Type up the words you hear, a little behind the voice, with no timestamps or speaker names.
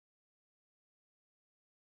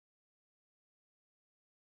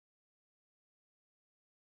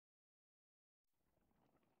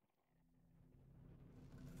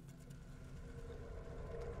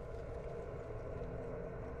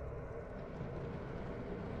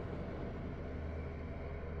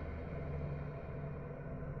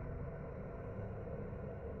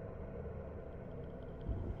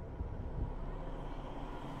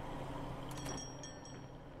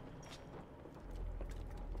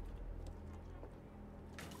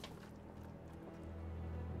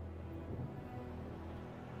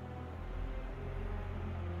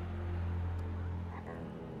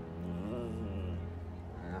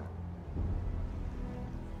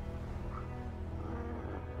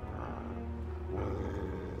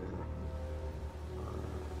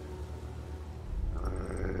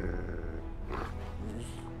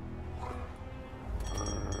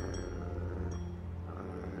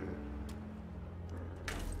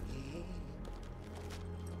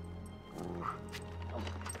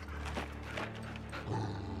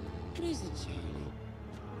is it,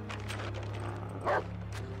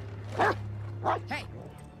 Charlie? Hey!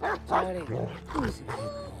 Charlie, who's a good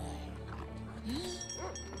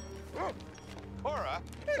boy? Cora,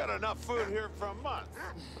 you got enough food here for a month.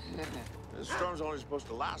 The storm's only supposed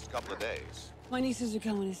to last a couple of days. My nieces are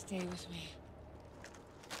coming to stay with me.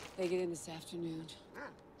 They get in this afternoon.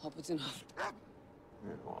 Hope it's enough. You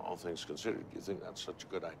know, all things considered, do you think that's such a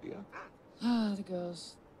good idea? Ah, the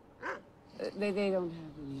girls. They don't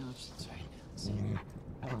have any options right now, so...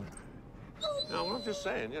 No, I'm just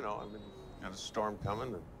saying, you know, I mean, got a storm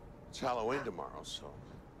coming, and it's Halloween tomorrow, so...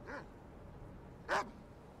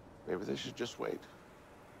 Maybe they should just wait.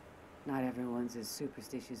 Not everyone's as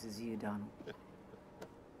superstitious as you, Donald.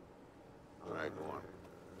 All right, go on.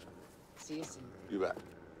 See you soon. You bet.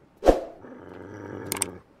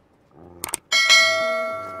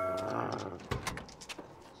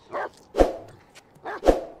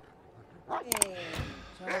 Hey,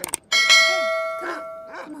 Charlie.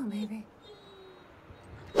 Come on, baby.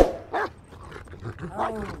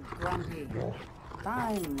 Oh, Grumpy.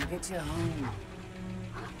 Fine, we'll get you home.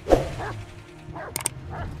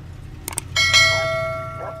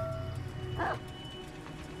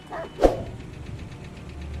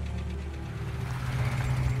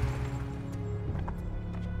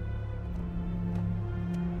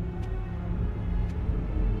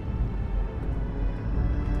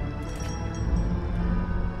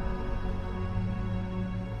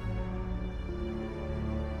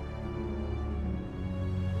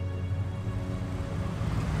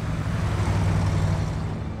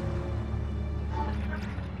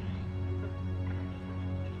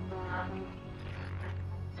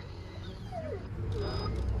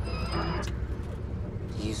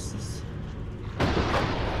 Useless.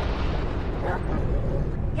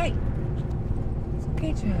 Hey! It's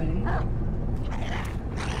okay, Charlie.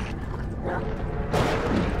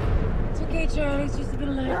 It's okay, Charlie. It's just a bit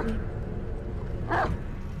of lightning.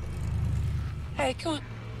 Hey, come on.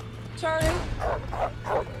 Charlie!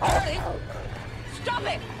 Charlie! Stop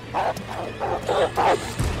it!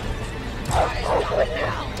 Charlie, stop it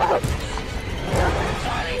now!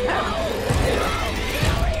 Charlie, no!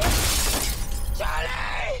 Charlie!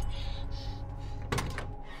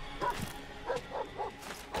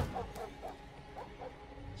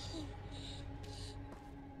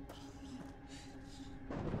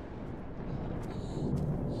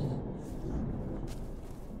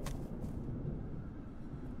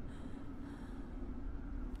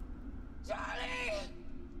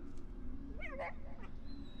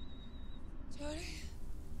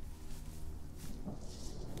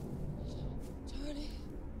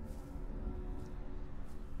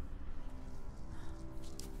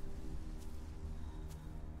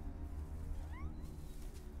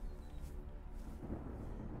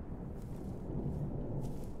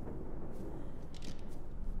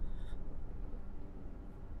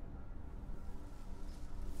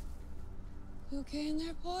 You okay in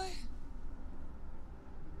there, boy?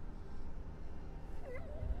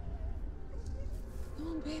 Come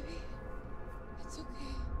on, baby. It's okay.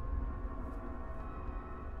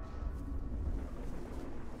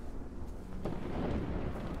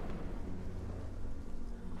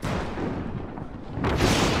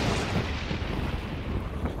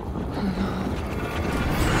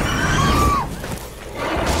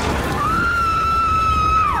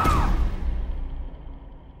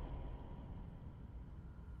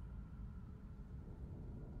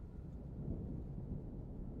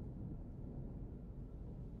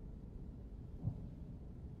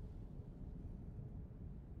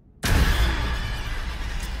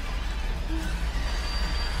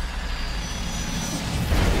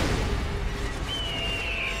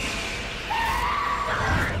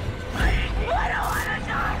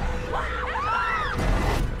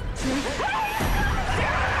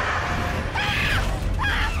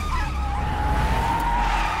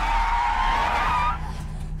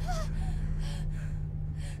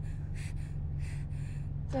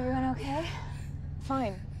 Is everyone okay?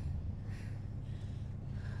 Fine.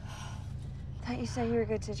 Thought you said you were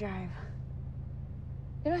good to drive.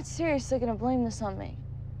 You're not seriously gonna blame this on me.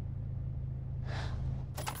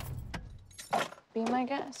 Be my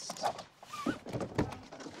guest.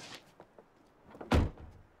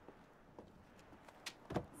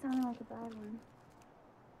 Sounded like a bad one.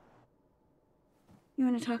 You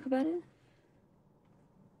want to talk about it?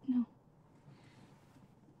 No.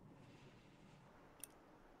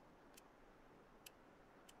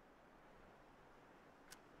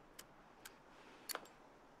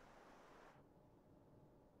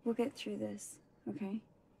 We'll get through this, okay?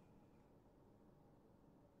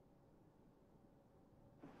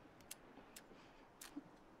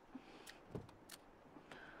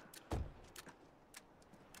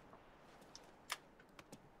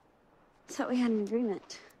 we had an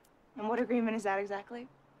agreement. And what agreement is that exactly?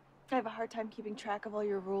 I have a hard time keeping track of all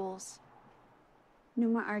your rules. No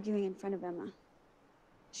more arguing in front of Emma.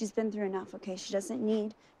 She's been through enough, okay? She doesn't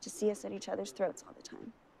need to see us at each other's throats all the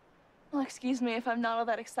time. Well, excuse me if I'm not all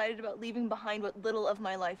that excited about leaving behind what little of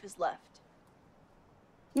my life is left.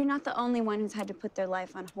 You're not the only one who's had to put their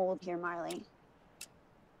life on hold here, Marley.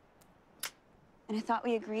 And I thought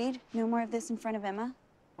we agreed no more of this in front of Emma.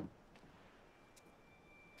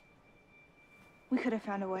 We could have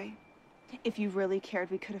found a way. If you really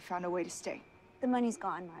cared, we could have found a way to stay. The money's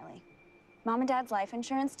gone, Marley. Mom and Dad's life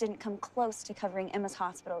insurance didn't come close to covering Emma's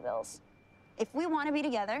hospital bills. If we want to be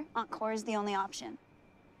together, Aunt Cora's the only option.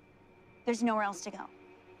 There's nowhere else to go.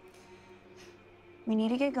 We need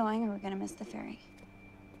to get going or we're gonna miss the ferry.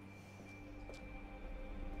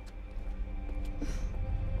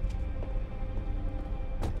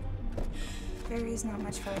 Ferry's not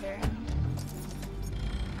much further.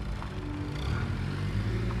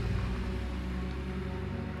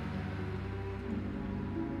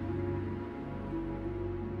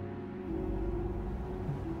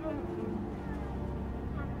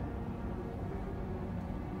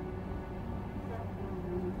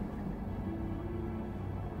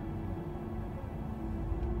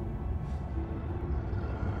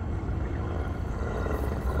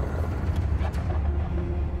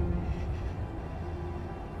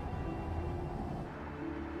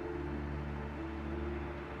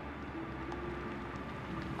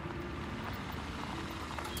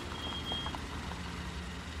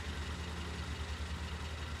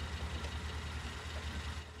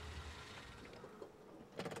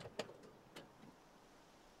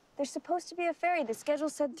 There's supposed to be a ferry. The schedule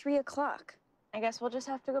said 3 o'clock. I guess we'll just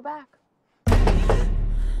have to go back.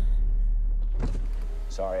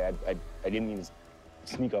 Sorry, I didn't mean to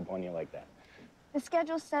sneak up on you like that. The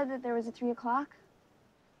schedule said that there was a 3 o'clock.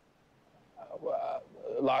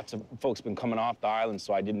 Lots of folks been coming off the island,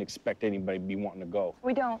 so I didn't expect anybody to be wanting to go.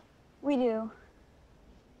 We don't. We do.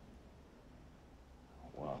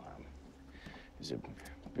 Well, there's a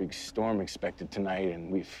big storm expected tonight,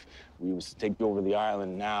 and we was to take you over the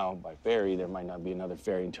island now by ferry. There might not be another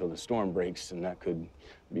ferry until the storm breaks, and that could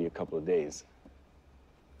be a couple of days.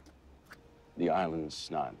 The island's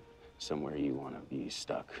not somewhere you want to be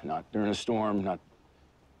stuck. Not during a storm, not,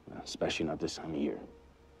 especially not this time of year.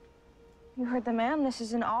 You heard the man. This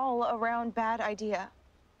is an all-around bad idea.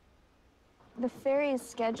 The ferry is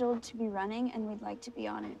scheduled to be running, and we'd like to be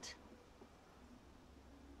on it.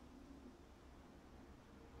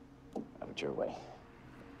 Have it your way.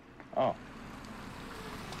 Oh.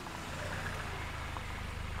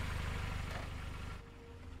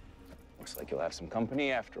 Looks like you'll have some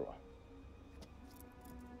company after all.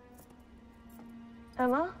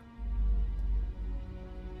 Emma?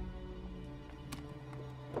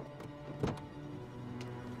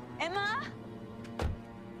 Emma?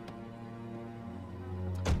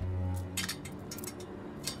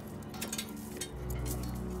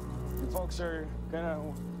 You folks are gonna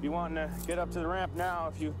be wanting to get up to the ramp now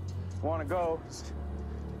if you want to go. Just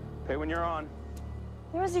pay when you're on.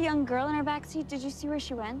 There was a young girl in our backseat. Did you see where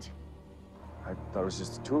she went? I thought it was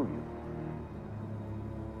just the two of you.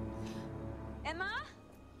 Emma?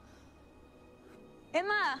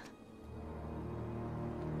 Emma!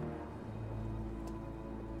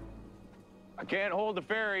 I can't hold the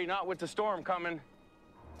ferry, not with the storm coming.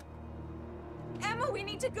 Emma, we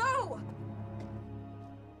need to go!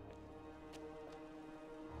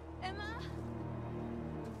 Emma?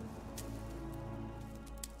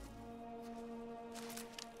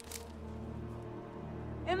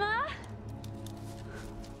 Emma?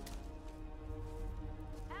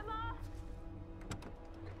 Emma?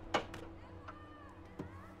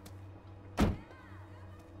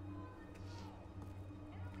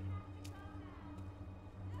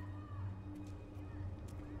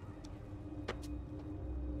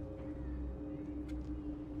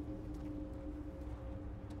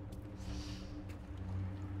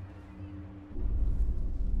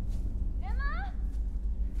 Emma?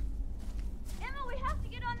 Emma, we have to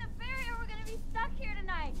get on the ferry or we're gonna be stuck here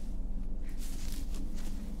tonight.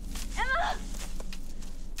 Emma!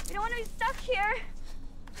 We don't want to be stuck here.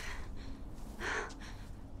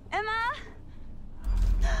 Emma?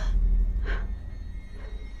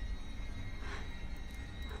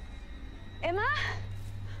 Emma?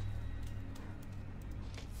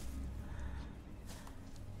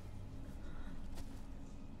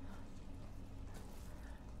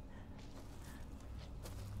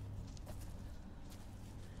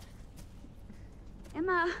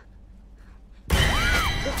 Emma?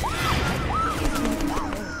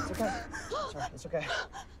 It's okay. Sorry, it's okay.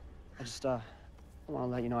 I just, I want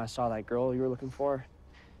to let you know I saw that girl you were looking for.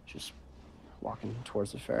 Just walking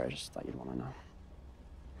towards the fair. I just thought you'd want to know.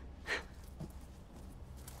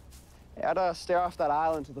 Hey, I'd stay off that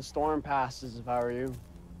island till the storm passes if I were you.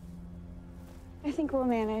 I think we'll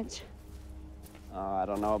manage. I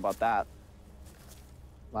don't know about that.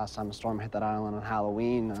 Last time a storm hit that island on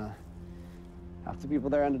Halloween, half the people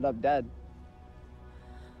there ended up dead.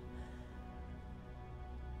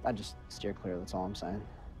 I'd just steer clear, that's all I'm saying.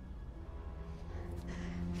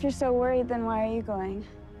 If you're so worried, then why are you going?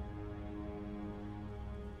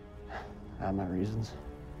 I have my reasons.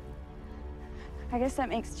 I guess that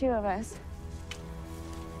makes two of us.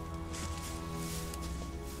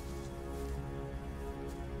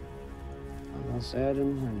 I'm gonna say I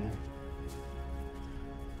didn't warn you.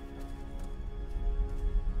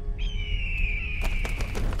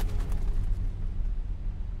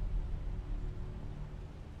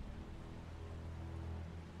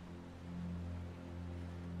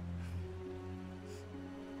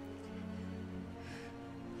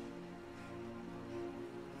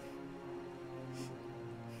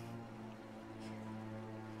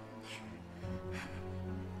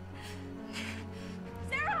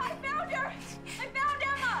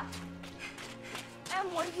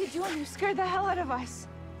 What are you doing? You scared the hell out of us.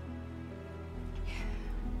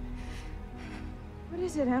 What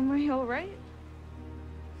is it, Em? Are you all right?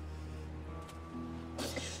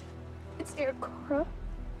 It's Aunt Cora.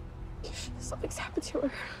 Something's happened to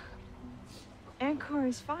her. Aunt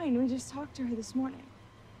Cora's fine. We just talked to her this morning.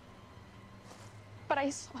 But I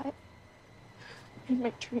saw it in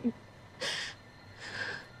my dream.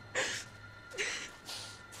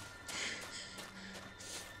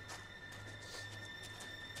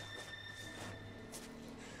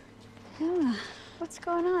 Emma, what's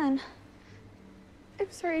going on?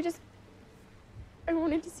 I'm sorry, I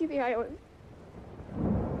wanted to see the island.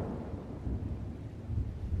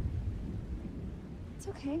 It's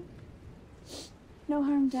okay. No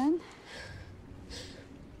harm done.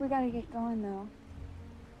 We gotta get going, though.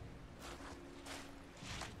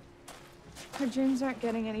 Her dreams aren't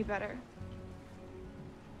getting any better.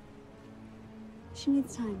 She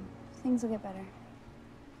needs time. Things will get better.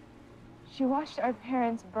 She watched our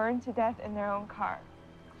parents burn to death in their own car.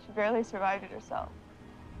 She barely survived it herself.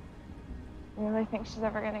 You really think she's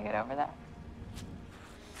ever gonna get over that?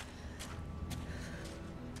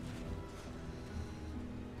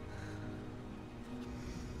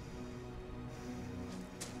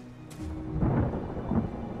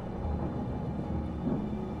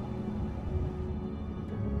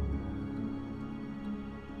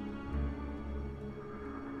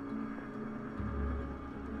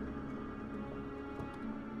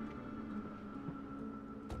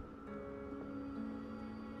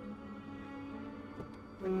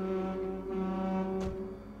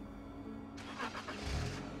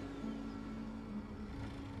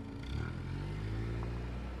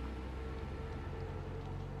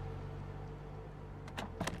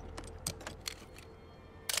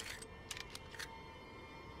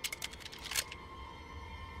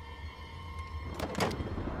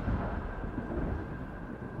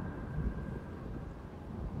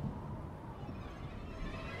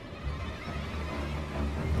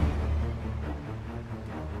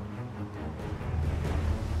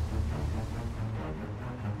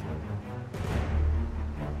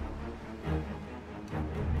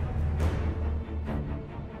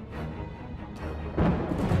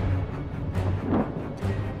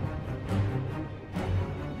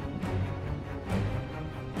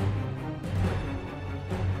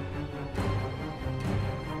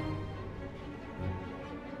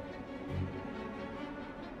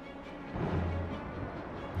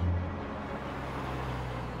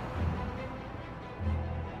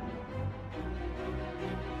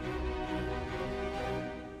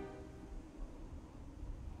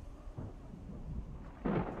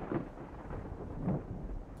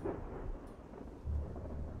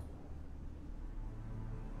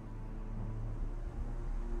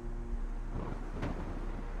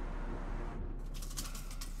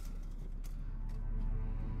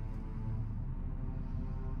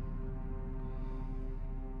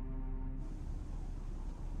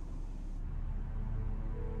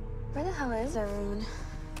 Where the hell is everyone?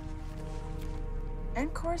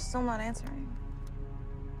 Aunt Cora's still not answering.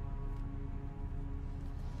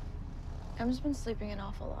 Em's been sleeping an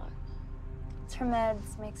awful lot. It's her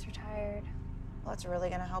meds, makes her tired. Well, that's really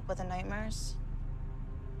gonna help with the nightmares.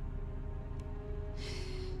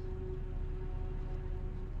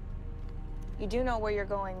 You do know where you're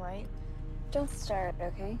going, right? Don't start,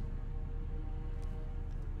 okay?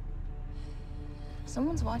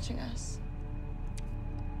 Someone's watching us.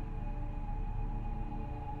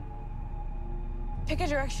 Pick a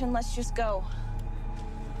direction, let's just go.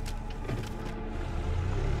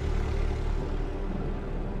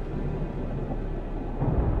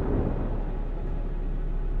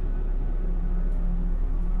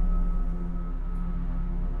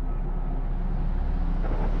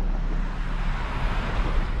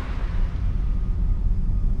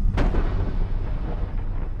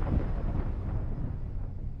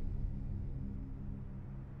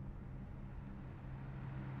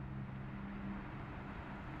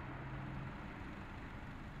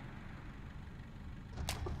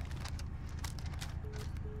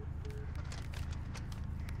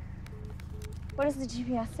 What does the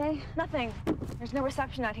GPS say? Nothing. There's no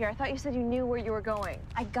reception out here. I thought you said you knew where you were going.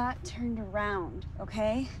 I got turned around,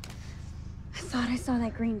 okay? I thought I saw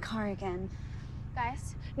that green car again.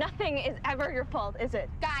 Guys, Nothing is ever your fault, is it?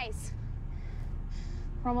 guys!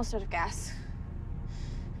 We're almost out of gas.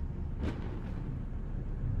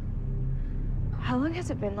 How long has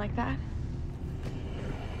it been like that?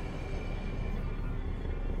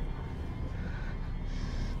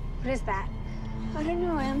 What is that? I don't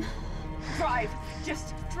know, Em. Drive.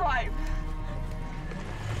 Just drive.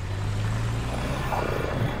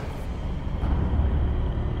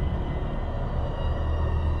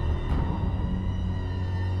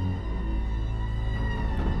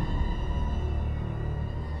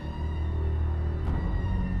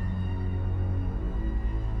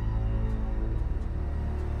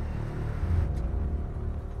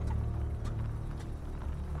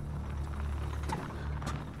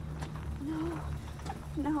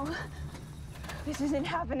 No. This isn't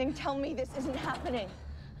happening. Tell me this isn't happening.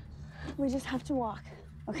 We just have to walk,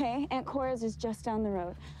 okay? Aunt Cora's is just down the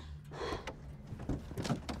road.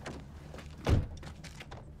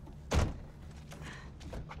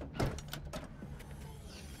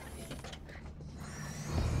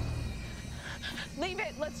 Leave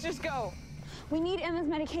it. Let's just go. We need Emma's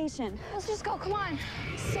medication. Let's just go, come on.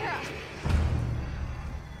 Sarah!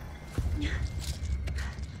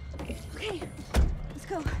 Okay, let's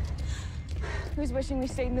go. Who's wishing we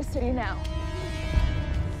stayed in the city now?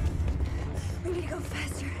 We need to go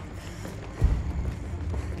faster.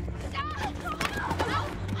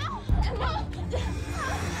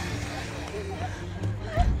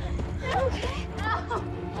 Okay.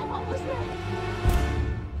 I'm almost there.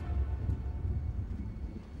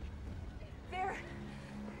 There.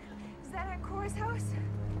 Is that Aunt Cora's house?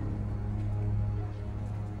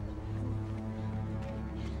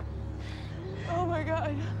 Oh my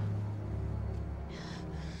God.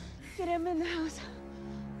 Get him in the house.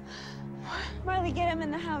 Marley, get him in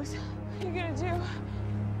the house. What are you gonna do?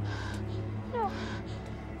 No.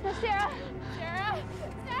 No, Sarah! Sarah!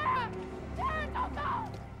 Sarah! Sarah, don't go!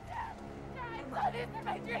 Sarah, I saw this in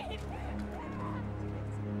my dream!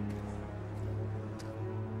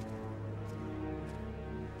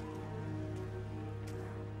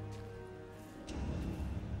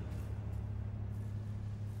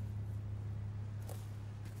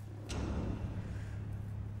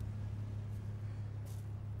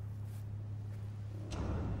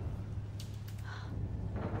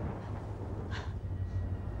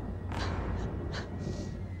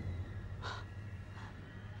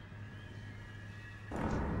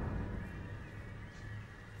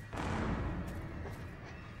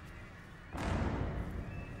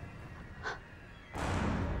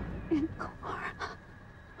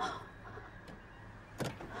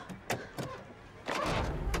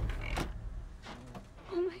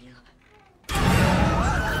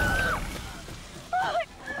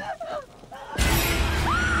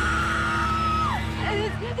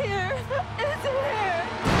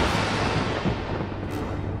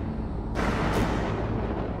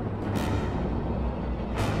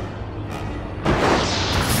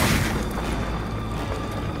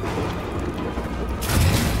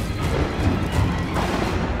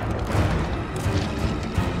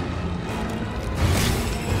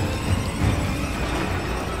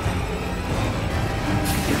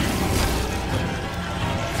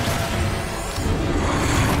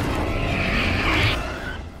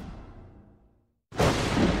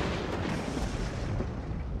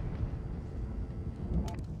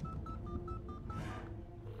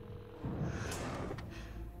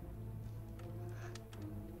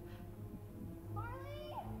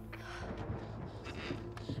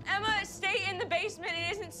 Basement,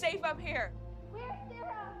 it isn't safe up here. Where's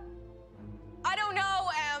Sarah? I don't know,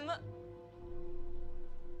 Em.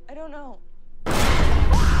 I don't know.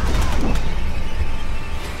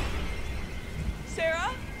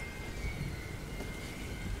 Sarah?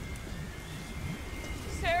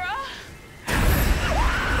 Sarah?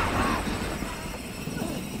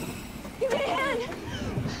 Give me a hand!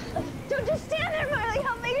 Don't just stand there, Marley!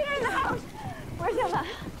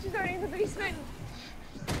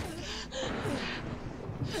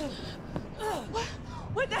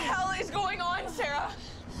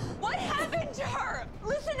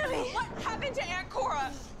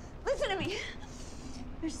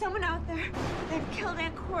 There's someone out there. They've killed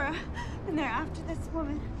Aunt Cora, and they're after this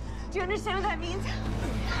woman. Do you understand what that means?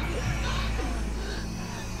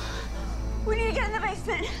 We need to get in the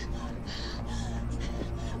basement.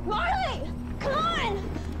 Marley! Come on!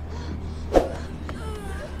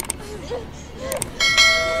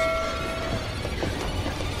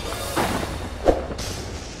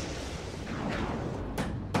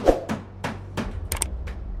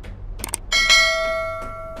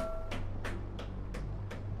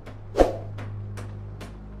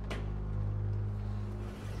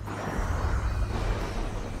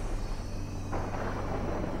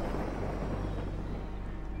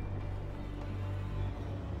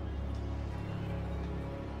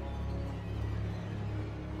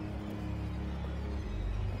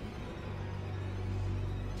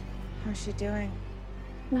 How's she doing?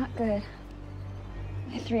 Not good.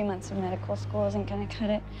 My 3 months of medical school isn't gonna cut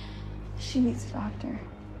it. She needs a doctor.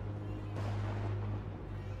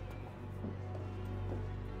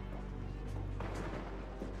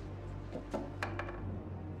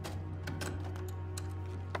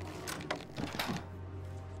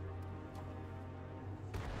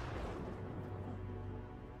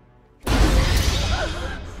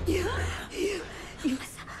 You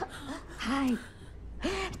must hide.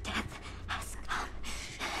 Death has come.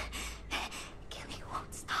 Killing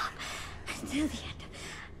won't stop until the end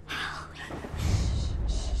of Halloween.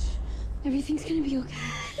 Shh. Everything's gonna be okay.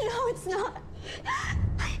 No, it's not.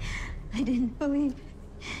 I didn't believe.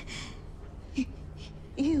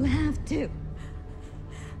 You have to.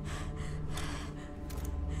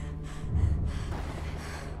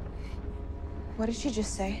 What did she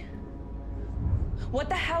just say? What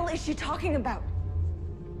the hell is she talking about?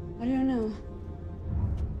 I don't know.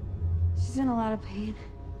 She's in a lot of pain.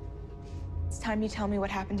 It's time you tell me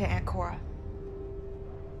what happened to Aunt Cora.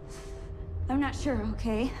 I'm not sure,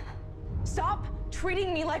 okay? Stop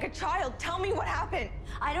treating me like a child. Tell me what happened.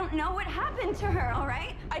 I don't know what happened to her, all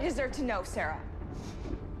right? I deserve to know, Sarah.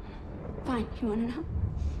 Fine, you wanna know?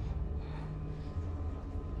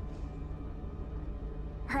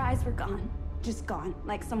 Her eyes were gone. Just gone.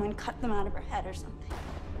 Like someone cut them out of her head or something.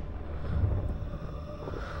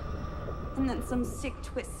 And then some sick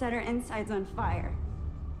twist set her insides on fire.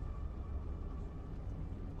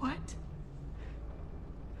 What?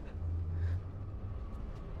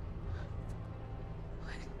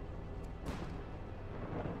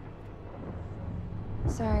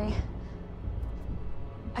 Sorry.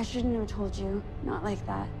 I shouldn't have told you. Not like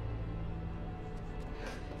that.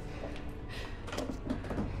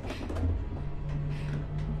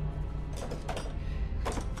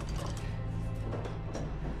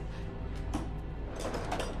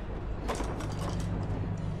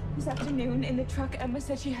 This afternoon in the truck, Emma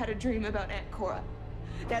said she had a dream about Aunt Cora.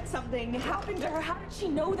 That something happened to her. How did she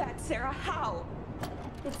know that, Sarah? How?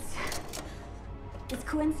 It's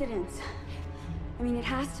coincidence. I mean, it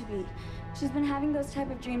has to be. She's been having those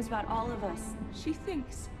type of dreams about all of us. She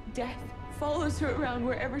thinks death follows her around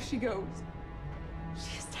wherever she goes.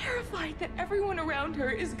 She's terrified that everyone around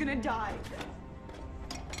her is gonna die.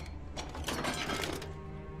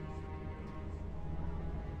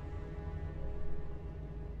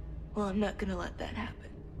 Well, I'm not gonna let that happen.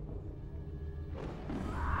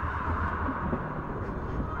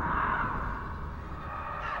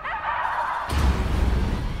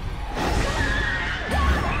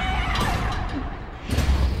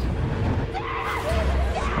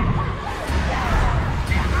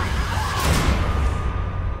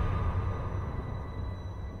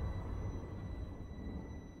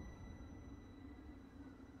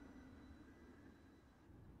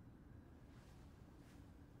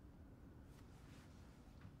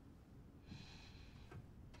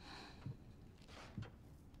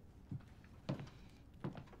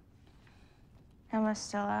 Emma's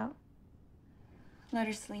still out? Let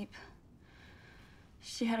her sleep.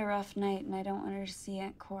 She had a rough night, and I don't want her to see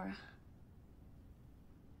Aunt Cora.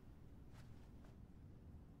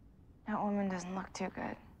 That woman doesn't look too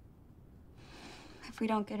good. If we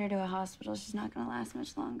don't get her to a hospital, she's not gonna last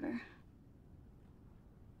much longer.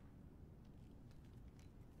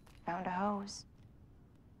 Found a hose.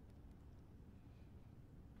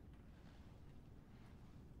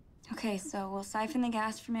 Okay, so we'll siphon the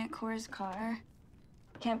gas from Aunt Cora's car.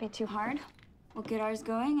 Can't be too hard. We'll get ours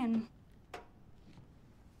going and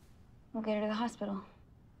we'll get her to the hospital.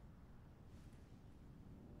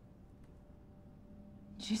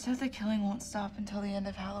 She said the killing won't stop until the end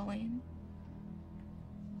of Halloween.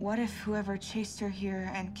 What if whoever chased her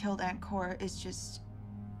here and killed Aunt Cora is just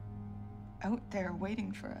out there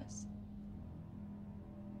waiting for us?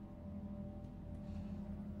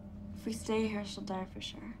 If we stay here, she'll die for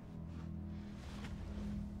sure.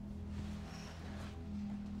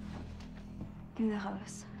 In the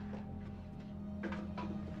house.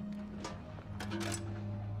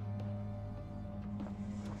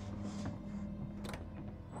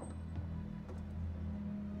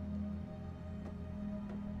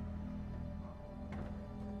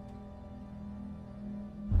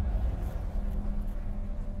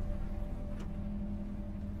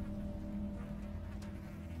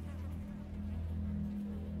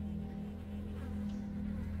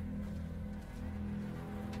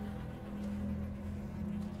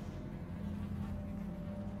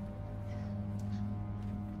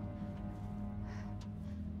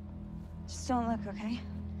 Just don't look, okay?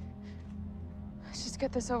 Let's just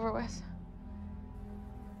get this over with.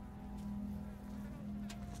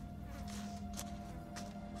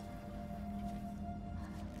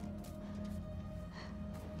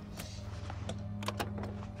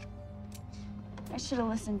 I should have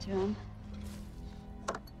listened to him.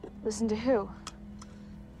 Listen to who?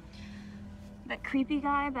 That creepy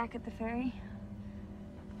guy back at the ferry.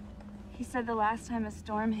 He said the last time a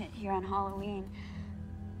storm hit here on Halloween,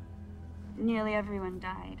 nearly everyone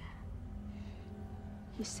died.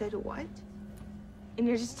 He said what? And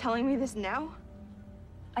you're just telling me this now?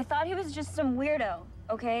 I thought he was just some weirdo,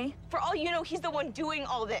 okay? For all you know, he's the one doing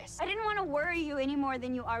all this. I didn't want to worry you any more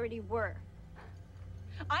than you already were.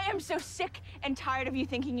 I am so sick and tired of you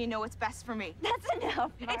thinking you know what's best for me. That's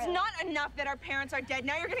enough, Marla. It's not enough that our parents are dead.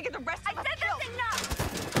 Now you're gonna get the rest of us I said killed. that's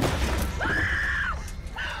enough!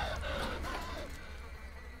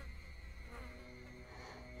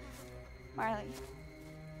 Marley.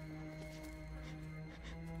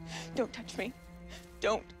 Don't touch me.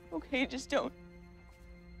 Don't, okay? Just don't.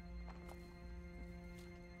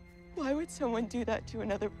 Why would someone do that to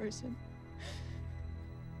another person?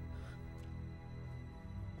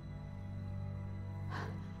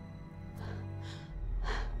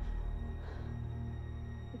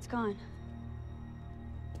 It's gone.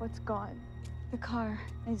 What's gone? The car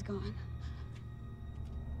is gone.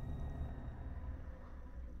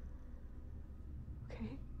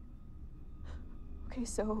 Okay,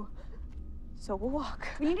 so we'll walk.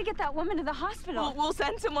 We need to get that woman to the hospital. We'll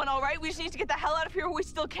send someone, all right? We just need to get the hell out of here while we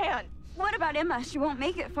still can. What about Emma? She won't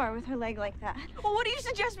make it far with her leg like that. Well, what do you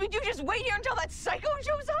suggest we do? Just wait here until that psycho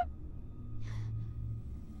shows up?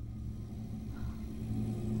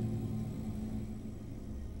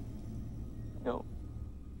 No.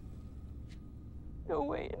 No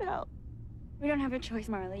way in hell. We don't have a choice,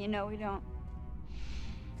 Marley. You know we don't.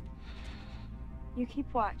 You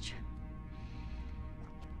keep watch.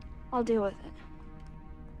 I'll deal with it.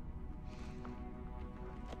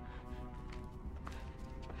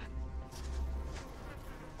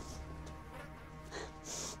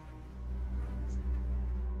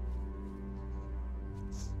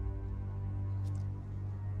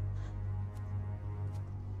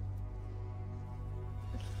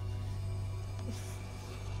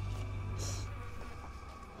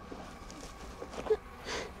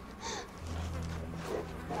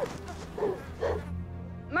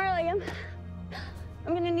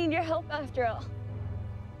 I'm gonna need your help after all.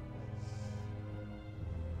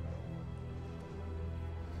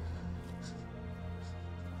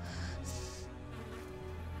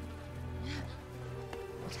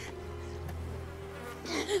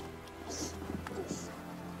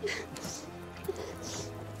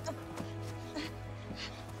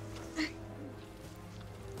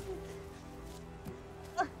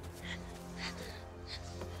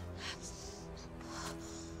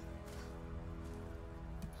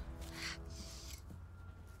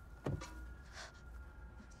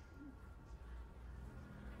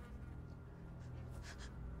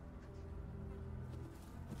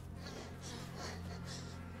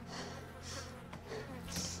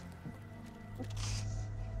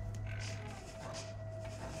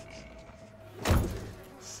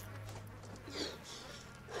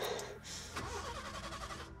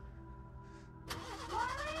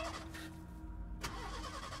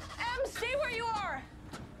 Stay where you are!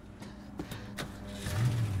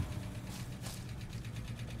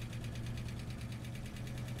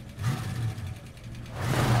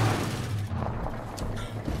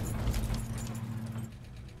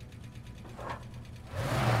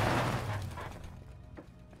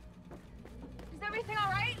 Is everything all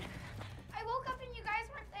right? I woke up and you guys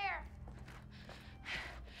weren't there.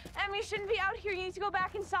 Em, you shouldn't be out here. You need to go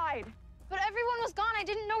back inside. But everyone was gone. I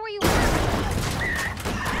didn't know where you were.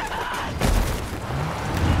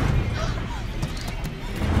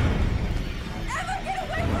 Emma, get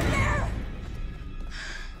away from there!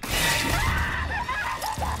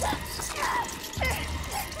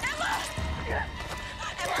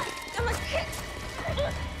 Emma,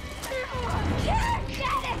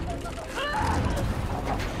 Get it!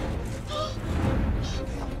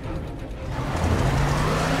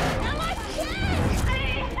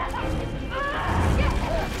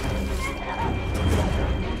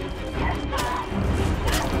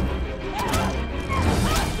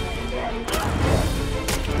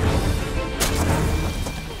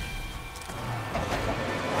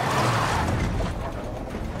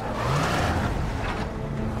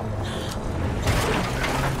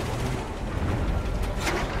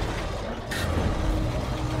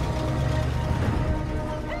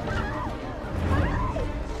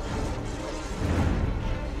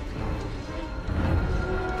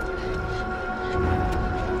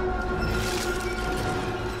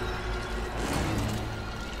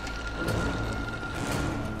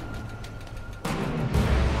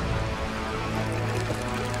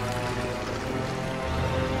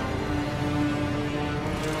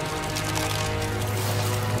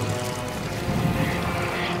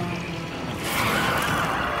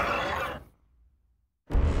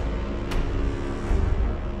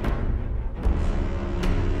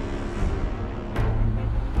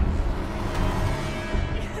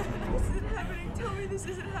 this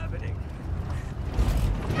isn't happening.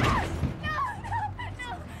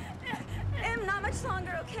 Em, not much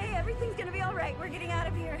longer, okay? Everything's gonna be all right. We're getting out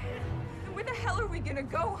of here. Where the hell are we gonna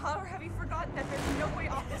go, huh? Or have you forgotten that there's no way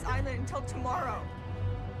off this island until tomorrow?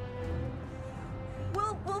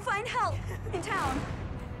 We'll find help in town.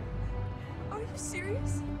 Are you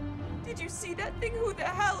serious? Did you see that thing? Who the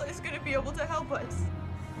hell is gonna be able to help us?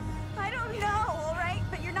 I don't know, all right?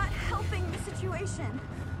 But you're not helping the situation.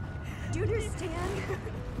 Do you understand?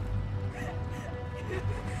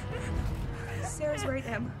 Sarah's right,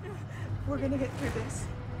 Em. We're gonna get through this,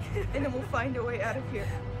 and then we'll find a way out of here.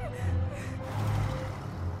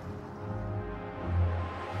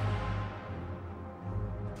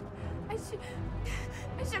 I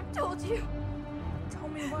should have told you. Tell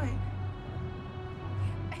me what?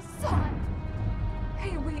 I saw it.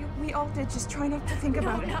 Hey, we all did. Just try not to think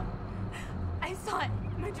about it. No. I saw it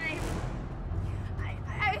in my dream.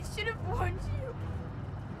 I should have warned you.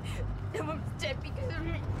 Someone's dead because of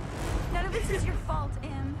me. None of this is your fault,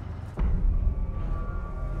 Em.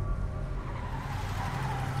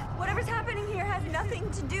 Whatever's happening here has nothing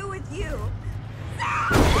to do with you.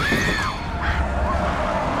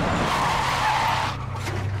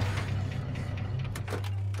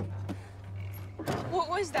 What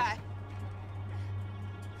was that?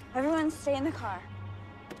 Everyone stay in the car.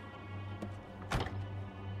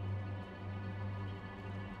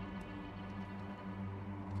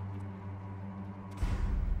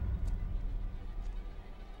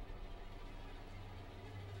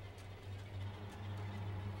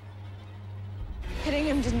 Hitting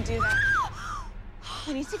him didn't do that.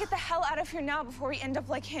 We need to get the hell out of here now before we end up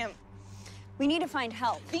like him. We need to find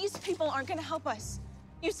help. These people aren't gonna help us.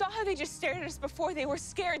 You saw how they just stared at us before. They were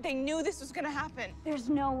scared. They knew this was gonna happen. There's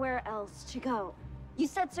nowhere else to go. You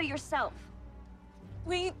said so yourself.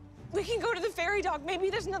 We can go to the ferry dock.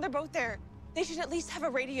 Maybe there's another boat there. They should at least have a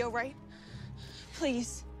radio, right?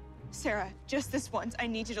 Please, Sarah, just this once, I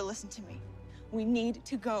need you to listen to me. We need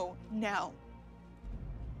to go now.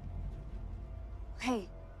 Okay,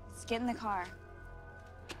 let's get in the car.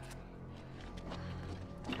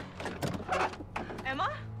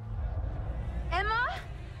 Emma? Emma?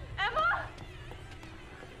 Emma?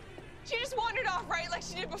 She just wandered off, right? Like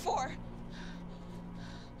she did before.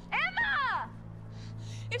 Emma!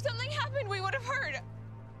 If something happened, we would have heard.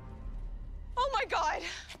 Oh my God.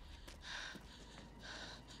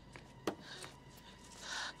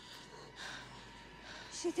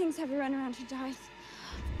 She thinks everyone around her dies.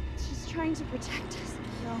 She's trying to protect us.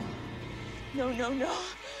 No. Emma!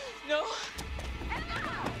 Emma!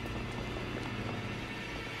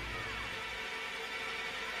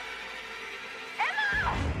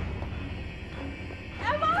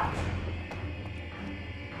 Emma!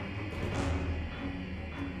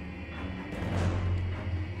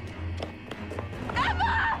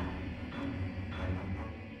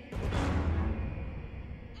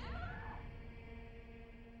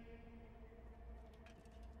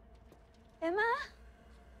 Emma! Emma?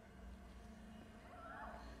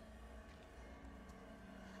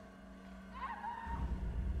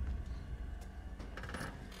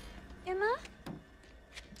 Emma?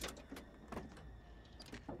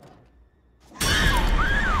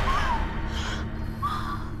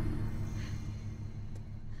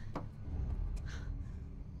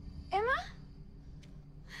 Emma?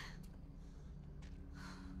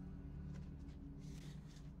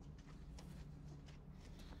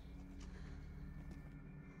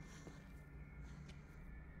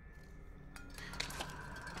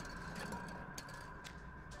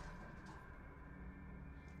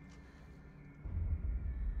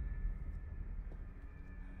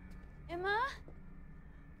 Emma?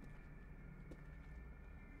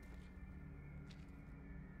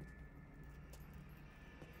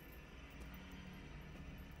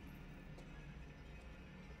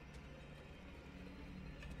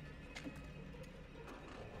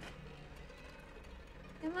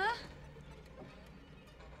 Emma?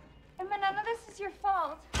 Emma, none of this is your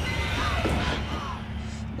fault.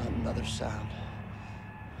 Not another sound.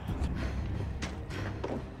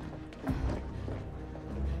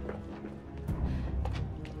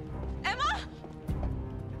 Emma?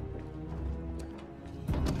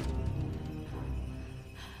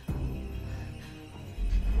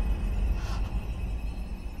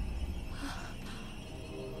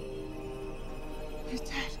 You're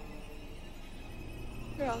dead.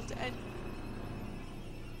 You're all dead.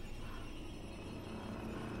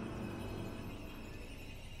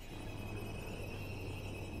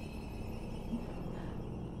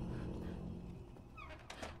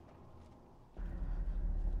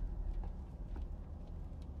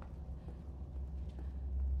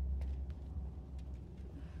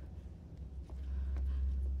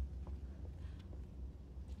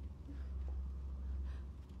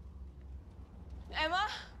 Emma?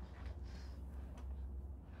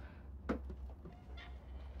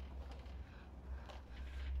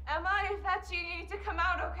 Emma, if that's you, you need to come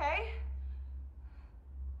out, okay?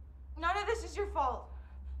 None of this is your fault.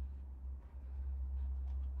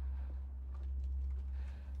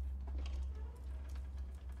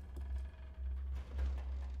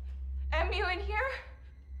 Em, you in here?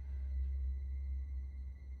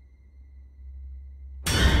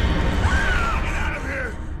 Get out of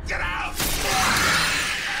here! Get out!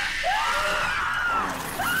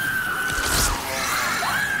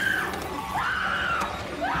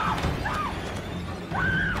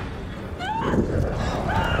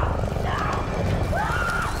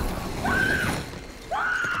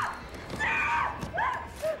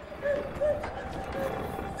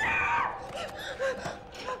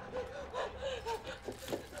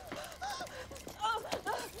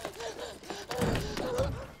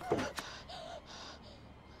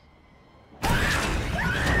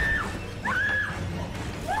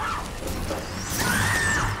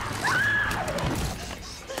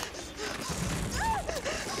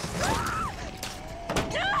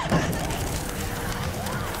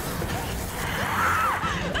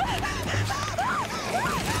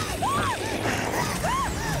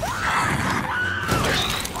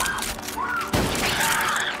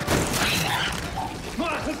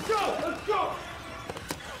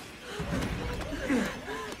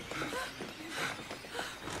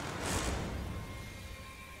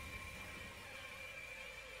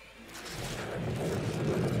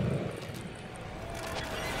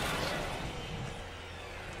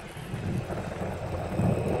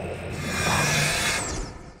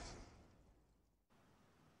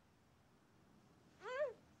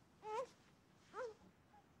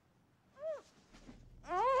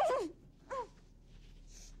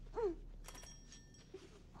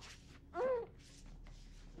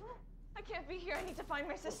 I can't be here. I need to find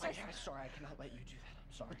my sister. I'm sorry, I cannot let you do that.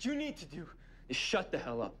 I'm sorry. What you need to do is shut the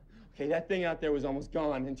hell up. Okay, that thing out there was almost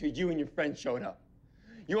gone until you and your friend showed up.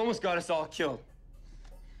 You almost got us all killed.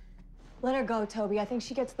 Let her go, Toby. I think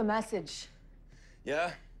she gets the message.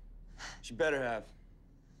 Yeah? She better have.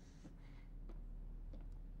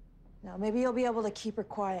 Now, maybe you'll be able to keep her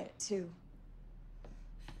quiet, too.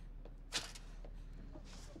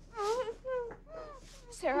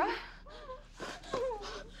 Sarah?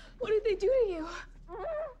 What did they do to you?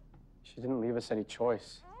 She didn't leave us any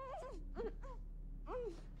choice.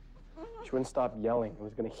 She wouldn't stop yelling. It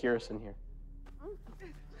was gonna hear us in here.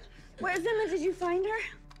 Where's Emma? Did you find her?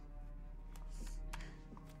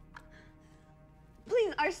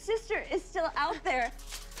 Please, our sister is still out there.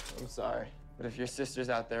 I'm sorry, but if your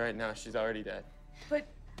sister's out there right now, she's already dead. But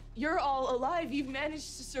you're all alive. You've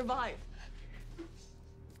managed to survive.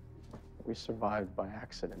 We survived by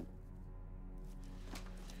accident.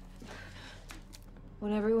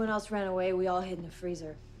 When everyone else ran away, we all hid in the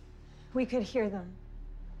freezer. We could hear them.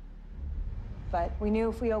 But we knew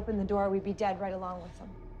if we opened the door, we'd be dead right along with them.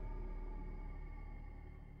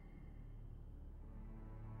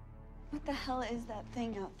 What the hell is that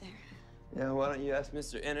thing out there? Yeah, why don't you ask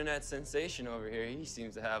Mr. Internet Sensation over here? He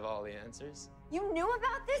seems to have all the answers. You knew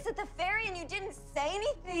about this at the ferry and you didn't say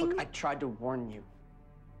anything? Look, I tried to warn you.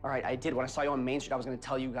 All right, I did. When I saw you on Main Street, I was gonna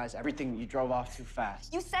tell you guys everything, but you drove off too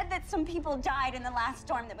fast. You said that some people died in the last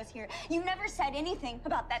storm that was here. You never said anything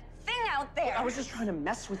about that thing out there. I was just trying to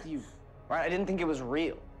mess with you. All right, I didn't think it was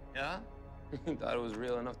real. Yeah? You thought it was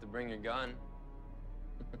real enough to bring your gun.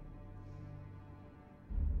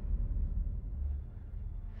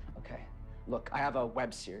 Okay, look, I have a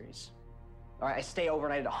web series. All right, I stay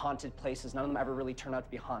overnight at haunted places. None of them ever really turn out to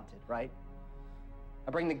be haunted, right? I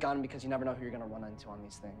bring the gun because you never know who you're gonna run into on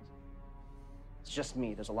these things. It's just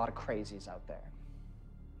me. There's a lot of crazies out there.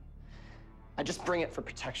 I just bring it for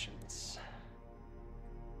protection.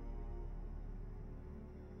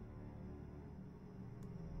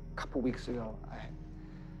 A couple weeks ago,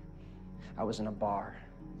 I was in a bar.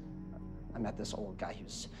 I met this old guy. He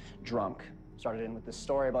was drunk. Started in with this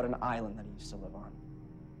story about an island that he used to live on.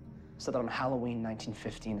 Said that on Halloween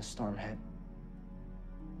 1915, a storm hit.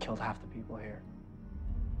 Killed half the people here.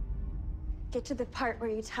 Get to the part where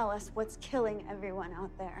you tell us what's killing everyone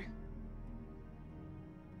out there.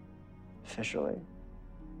 Officially,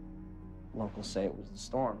 locals say it was the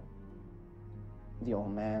storm. The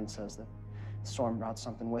old man says that the storm brought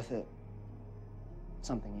something with it.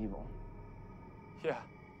 Something evil. Yeah.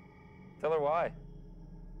 Tell her why.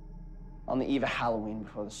 On the eve of Halloween,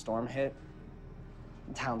 before the storm hit,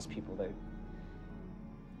 the townspeople,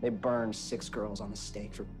 they burned 6 girls on the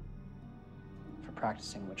stake for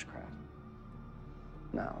practicing witchcraft.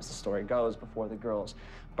 Now, as the story goes, before the girls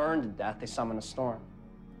burned to death, they summoned a storm.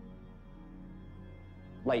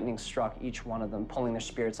 Lightning struck each one of them, pulling their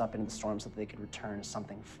spirits up into the storm so that they could return as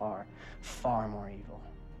something far, far more evil.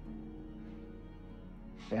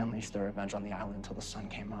 They unleashed their revenge on the island until the sun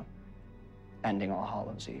came up, ending All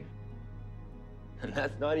Hallows Eve. And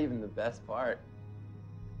that's not even the best part.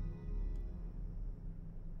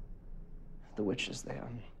 The witches,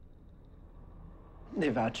 they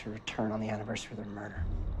vowed to return on the anniversary of their murder,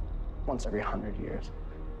 once every 100 years.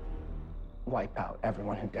 Wipe out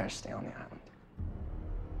everyone who dares stay on the island.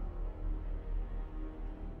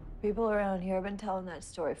 People around here have been telling that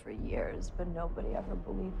story for years, but nobody ever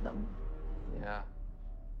believed them. Yeah.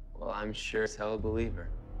 Well, I'm sure as hell a believer.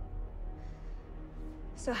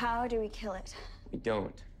 So how do we kill it? We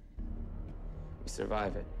don't. We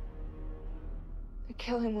survive it. The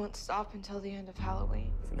killing won't stop until the end of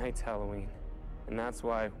Halloween. Tonight's Halloween, and that's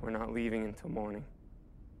why we're not leaving until morning.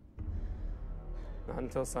 Not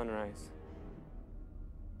until sunrise.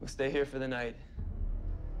 We'll stay here for the night.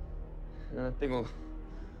 And then I think we'll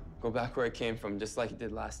go back where it came from, just like it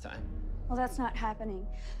did last time. Well, that's not happening.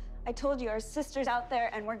 I told you, our sister's out there,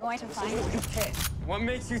 and we're going to find her. You can't. What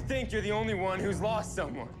makes you think you're the only one who's lost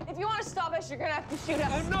someone? If you want to stop us, you're gonna have to shoot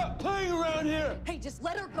us. I'm not playing around here! Hey, just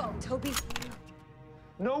let her go, Toby.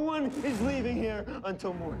 No one is leaving here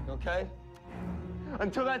until morning, okay?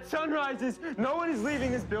 Until that sun rises, no one is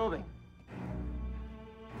leaving this building.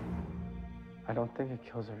 I don't think it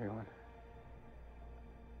kills everyone.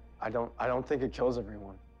 I don't think it kills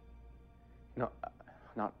everyone. No,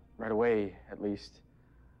 not right away, at least.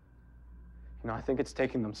 You know, I think it's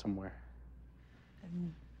taking them somewhere.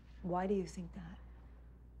 And why do you think that?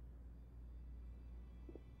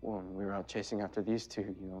 Well, when we were out chasing after these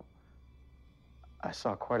two, you know, I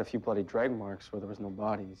saw quite a few bloody drag marks where there was no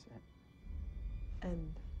bodies.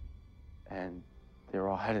 And they were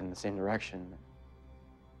all headed in the same direction.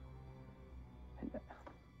 And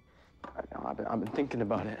I've been thinking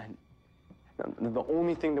about it, and the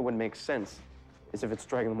only thing that would make sense is if it's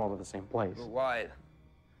dragging them all to the same place. But why?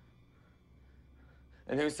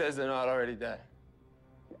 And who says they're not already dead?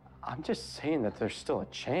 I'm just saying that there's still a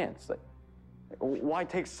chance. Like, why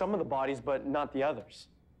take some of the bodies but not the others?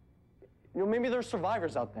 You know, maybe there's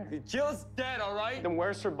survivors out there. Jill's dead, all right? Then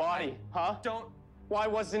where's her body, huh? Don't. Why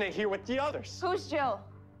wasn't it here with the others? Who's Jill?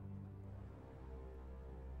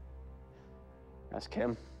 That's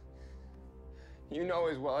Kim. You know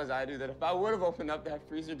as well as I do that if I would have opened up that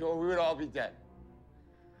freezer door, we would all be dead.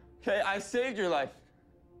 Okay, I saved your life.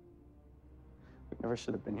 We never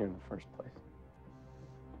should have been here in the first place.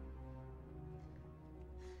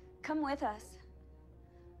 Come with us.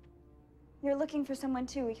 You're looking for someone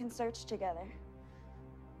too. We can search together.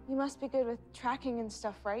 You must be good with tracking and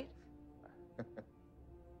stuff, right?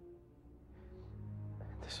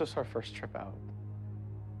 This was our first trip out.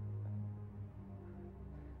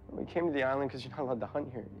 We came to the island because you're not allowed to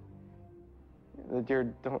hunt here. The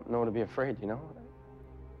deer don't know to be afraid, you know?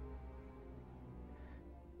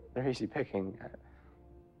 They're easy picking.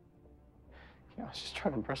 I was just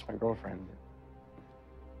trying to impress my girlfriend.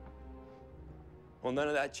 Well, none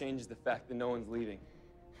of that changes the fact that no one's leaving.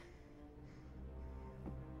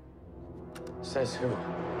 Says who?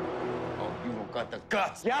 Oh, you don't got the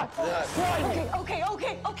guts. Yeah.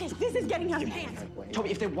 Okay. This is getting out of hand.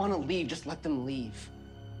 Toby, if they want to leave, just let them leave.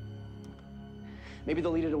 Maybe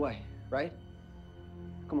they'll lead it away, right?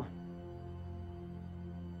 Come on.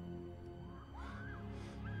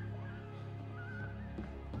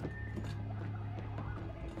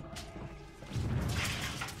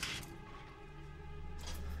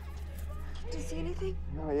 Do you see anything?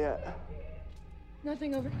 Not yet.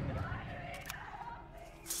 Nothing over here.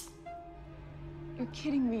 You're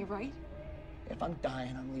kidding me, right? If I'm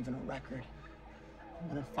dying, I'm leaving a record. I'm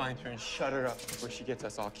gonna find her and shut her up before she gets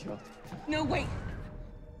us all killed. No, wait.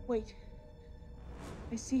 Wait.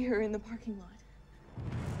 I see her in the parking lot.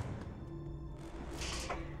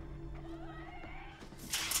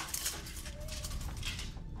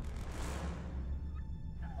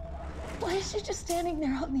 Why is she just standing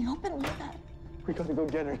there out in the open like that? We gotta go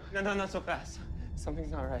get her. No, not so fast.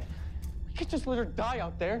 Something's not right. We can't just let her die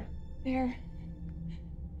out there. There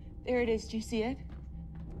it is. Do you see it?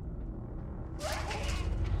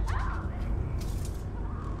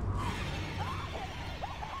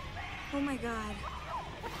 Oh my God.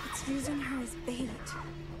 It's using her as bait.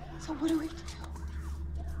 So what do we do?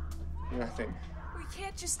 Nothing. We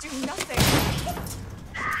can't just do nothing.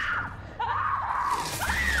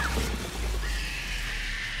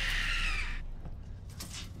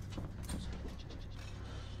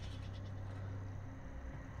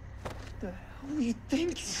 The hell do you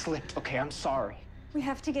think? It slipped. Okay, I'm sorry. We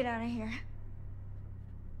have to get out of here.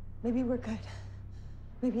 Maybe we're good.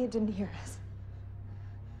 Maybe it didn't hear us.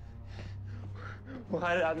 We'll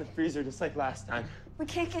hide it out in the freezer just like last time. We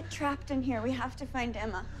can't get trapped in here. We have to find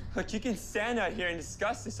Emma. Look, you can stand out here and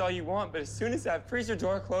discuss this all you want, but as soon as that freezer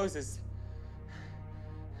door closes,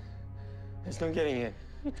 there's no getting in.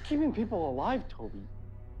 It's keeping people alive, Toby.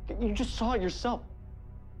 You just saw it yourself.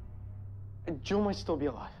 And Jill might still be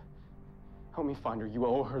alive. Help me find her. You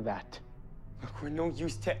owe her that. Look, we're no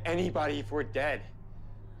use to anybody if we're dead.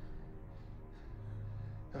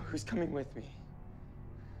 Now, who's coming with me?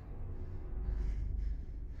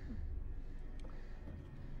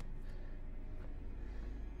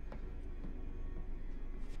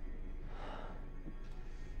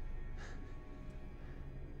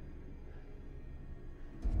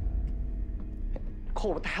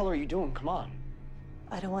 Cole, what the hell are you doing? Come on.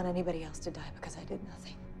 I don't want anybody else to die because I did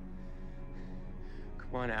nothing.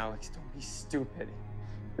 Come on, Alex, don't be stupid.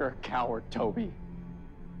 You're a coward, Toby.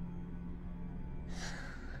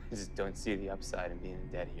 I just don't see the upside in being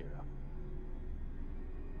a dead hero.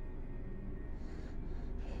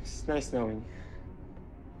 It's nice knowing you.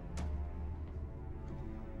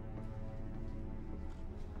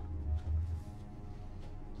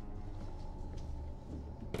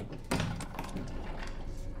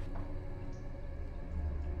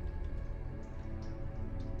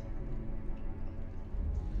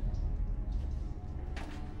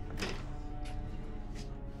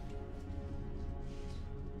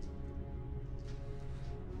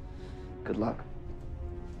 Good luck.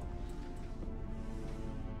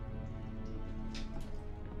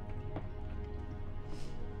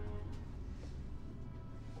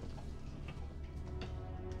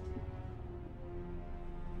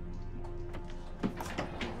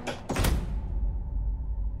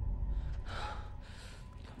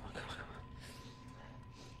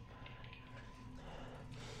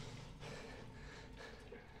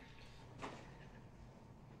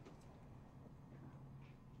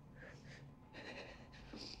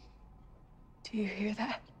 Do you hear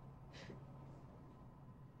that?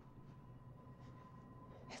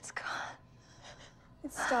 It's gone.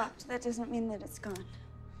 It stopped. That doesn't mean that it's gone.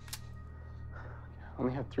 I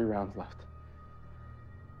only have 3 rounds left.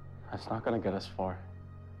 That's not gonna get us far.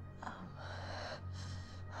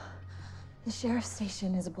 The sheriff's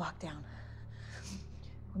station is a block down.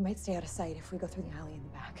 We might stay out of sight if we go through the alley in the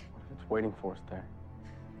back. What if it's waiting for us there?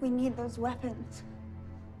 We need those weapons.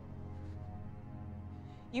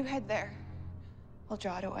 You head there. I'll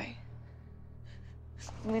draw it away.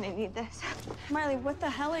 I'm gonna need this. Marley, what the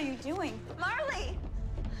hell are you doing? Marley!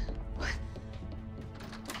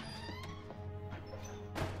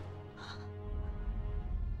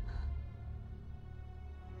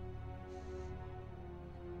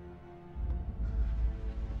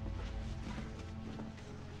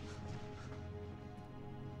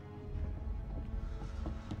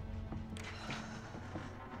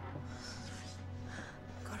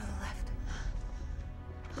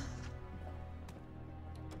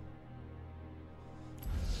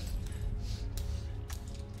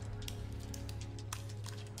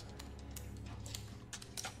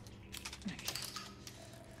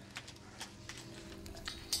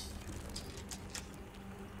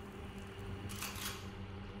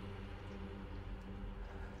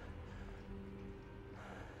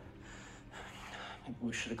 Maybe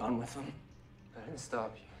we should have gone with them. I didn't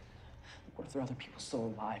stop you. What if there are other people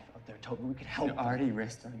still alive out there, Toby? We could help We them. already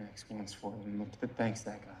risked our necks once for them. Look at the thanks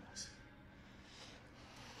that got us.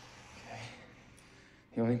 Okay.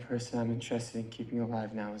 The only person I'm interested in keeping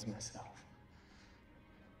alive now is myself.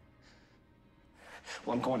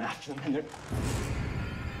 Well, I'm going after them, and they're...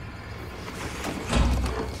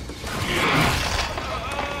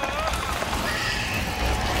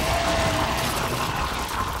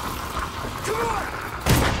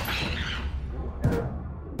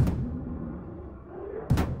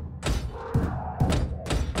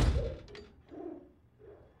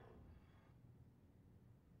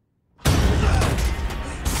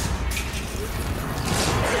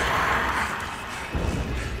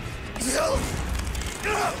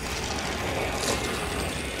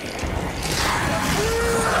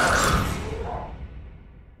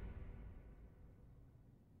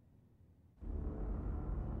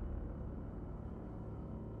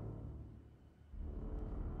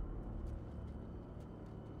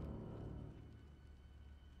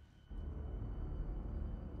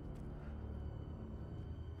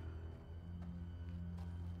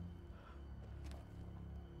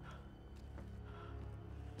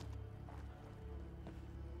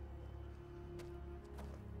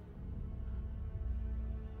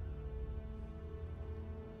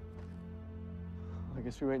 I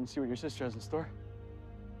guess we wait and see what your sister has in store.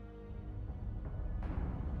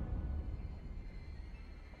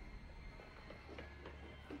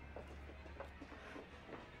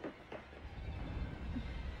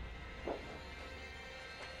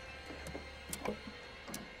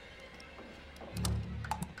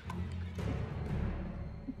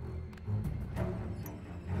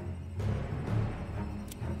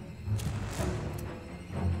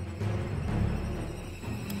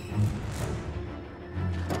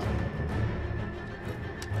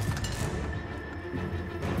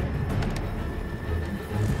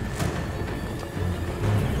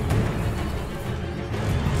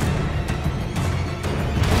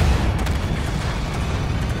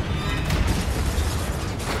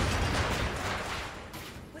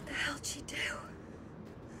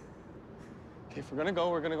 If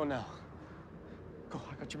we're gonna go now. Go,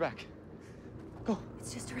 I got your back. Go.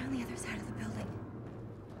 It's just around the other side of the building.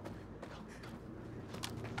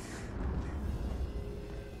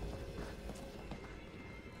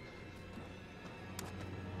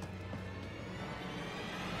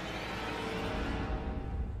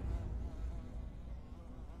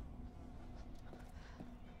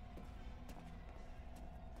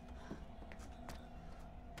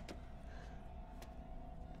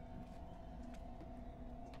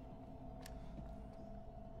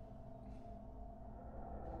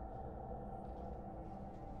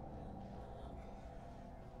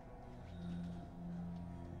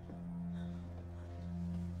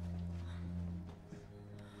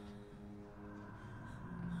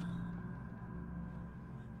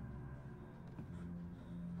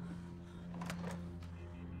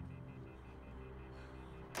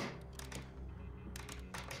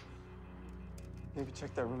 Maybe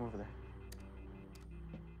check that room over there.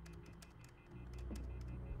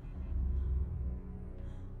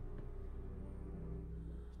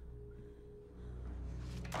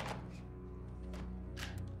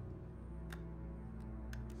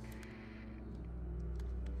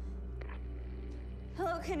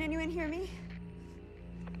 Hello, can anyone hear me?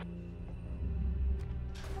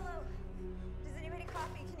 Hello? Does anybody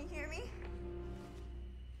copy? Can you hear me?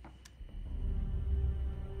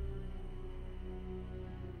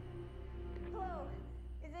 Hello?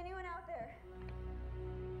 Is anyone out there?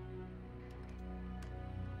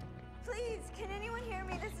 Please, can anyone hear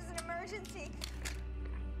me? This is an emergency.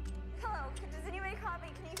 Hello? Does anybody copy?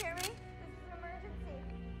 Can you hear me? This is an emergency.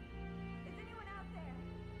 Is anyone out there?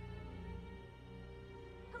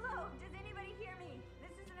 Hello? Does anybody hear me?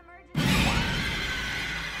 This is an emergency.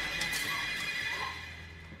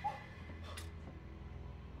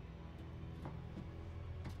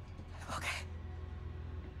 I'm okay.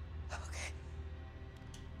 I'm okay.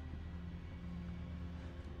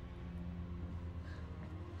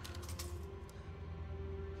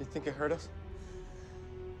 You think it hurt us?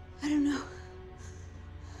 I don't know.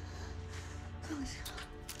 God.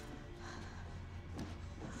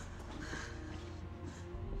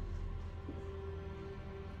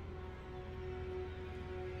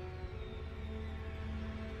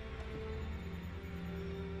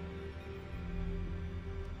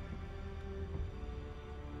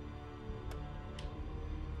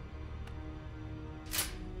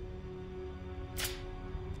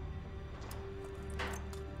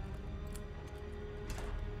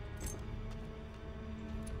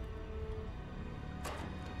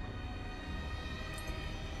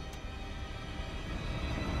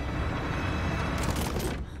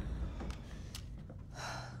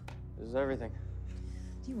 This is everything.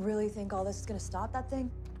 Do you really think all this is gonna stop that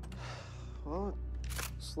thing? Well, it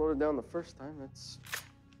slowed it down the first time. That's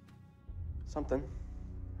something,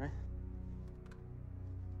 right?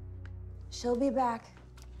 She'll be back.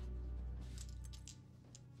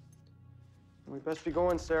 We best be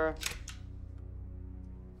going, Sarah.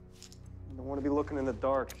 I don't want to be looking in the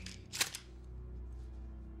dark.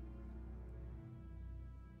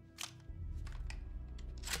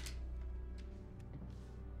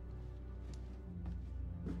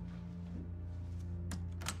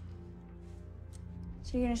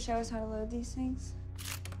 So you're gonna show us how to load these things?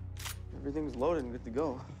 Everything's loaded and good to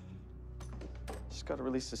go. Just gotta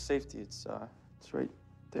release the safety. It's right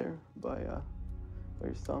there by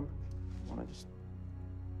your thumb. You wanna just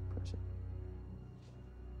press it?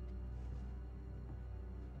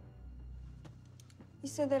 You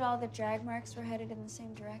said that all the drag marks were headed in the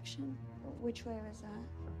same direction. Which way was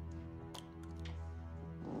that?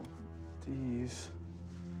 Well, these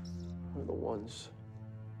are the ones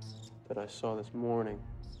that I saw this morning.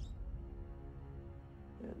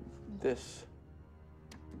 And this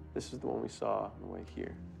is the one we saw on the way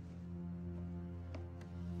here.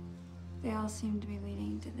 They all seem to be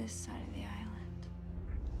leading to this side of the island.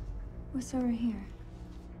 What's over here?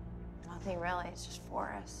 Nothing really, it's just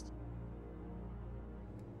forest.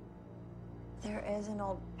 There is an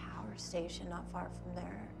old power station not far from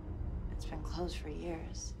there. It's been closed for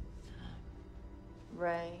years.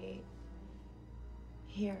 Right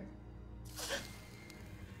here.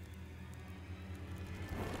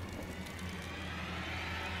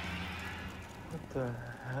 What the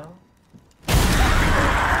hell?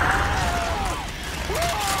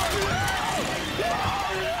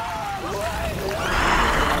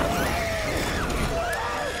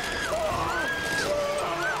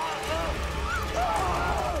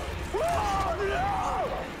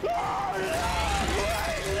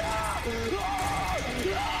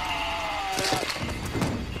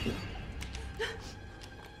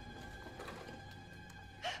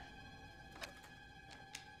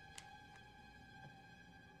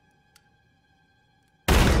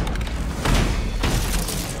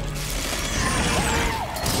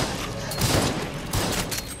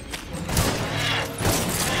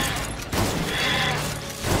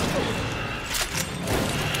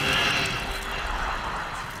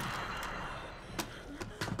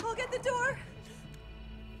 the door!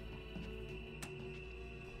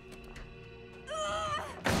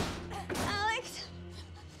 Alex!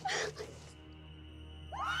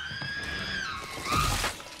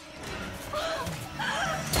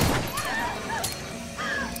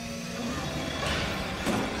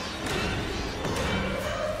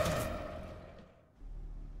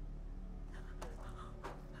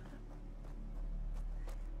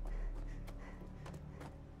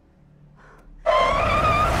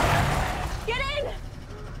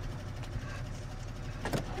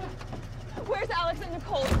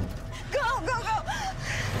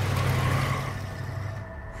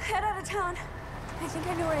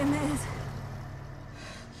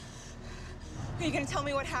 Are you gonna tell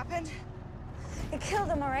me what happened? It killed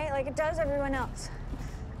him, all right? Like it does everyone else.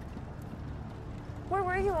 Where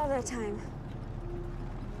were you all that time?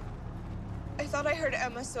 I thought I heard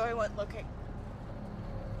Emma, so I went looking.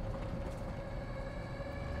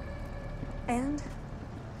 And?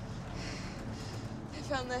 I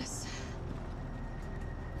found this.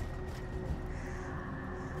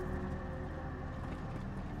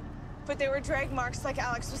 But they were drag marks like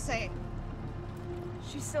Alex was saying.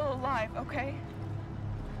 She's still alive, okay?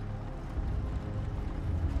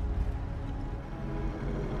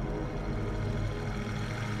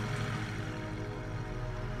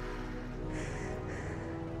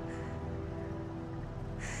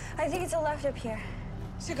 I think it's a left up here.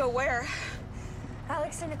 To go where?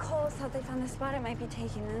 Alex and Nicole thought they found the spot it might be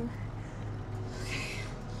taking them. Okay.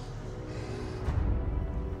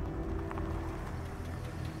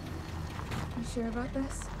 You sure about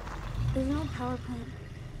this? There's an old power plant.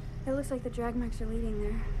 It looks like the drag marks are leading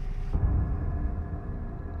there.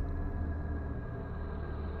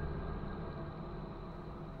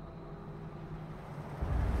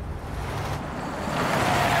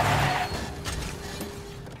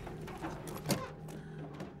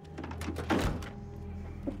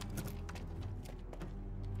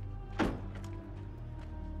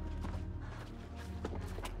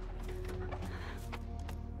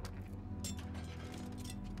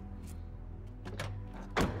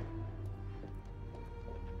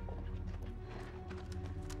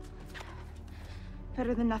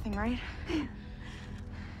 Better than nothing, right? It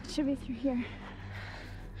should be through here.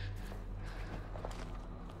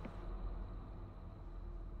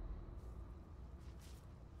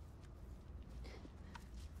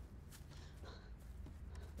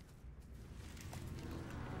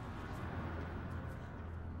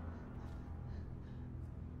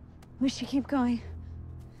 We should keep going.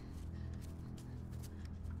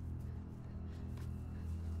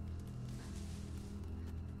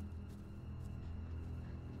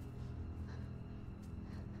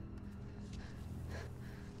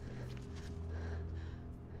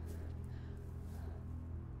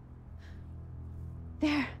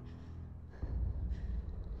 There.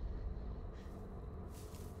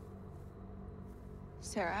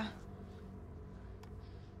 Sarah.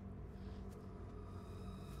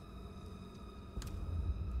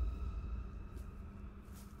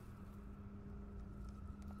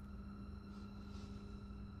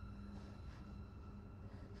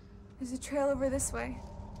 There's a trail over this way.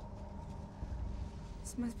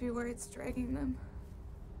 This must be where it's dragging them.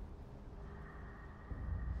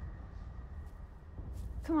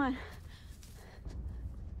 Come on.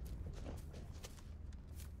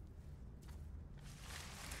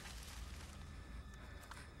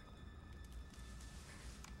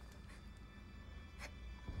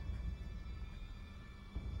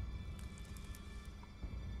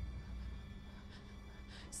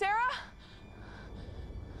 Sarah?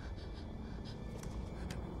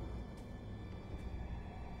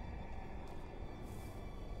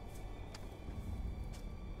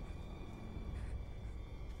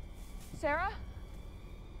 Sarah?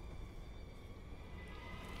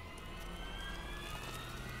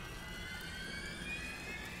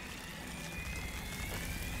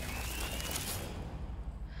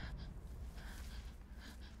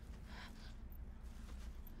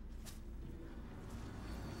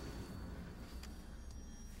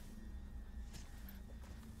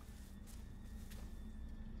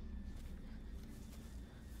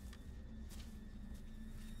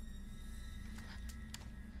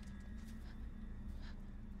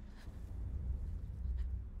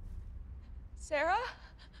 Sarah?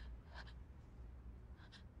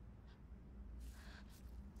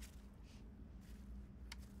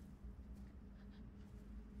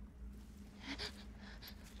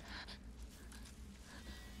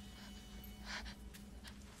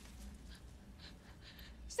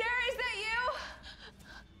 Sarah, is that you?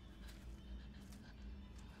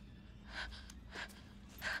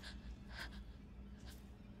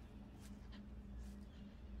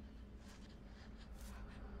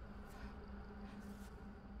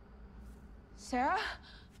 Sarah?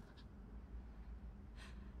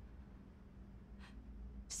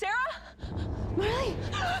 Sarah? Marley!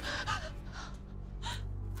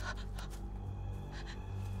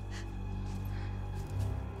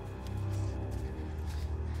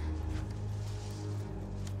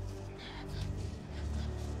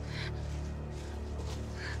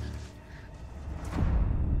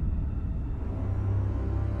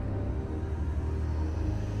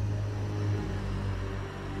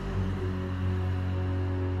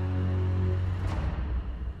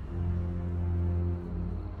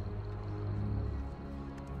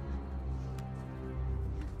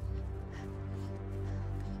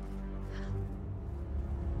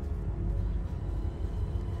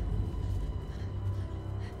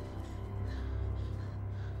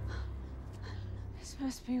 This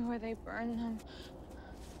must be where they burn them.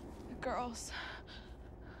 The girls.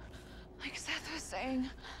 Like Seth was saying.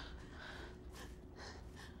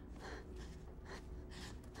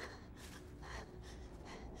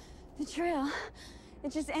 The trail,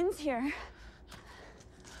 it just ends here.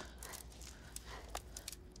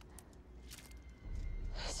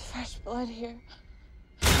 There's fresh blood here.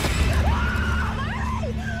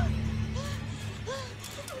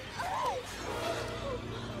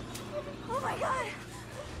 Oh my God!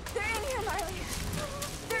 They're in here, Marley!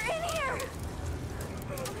 They're in here!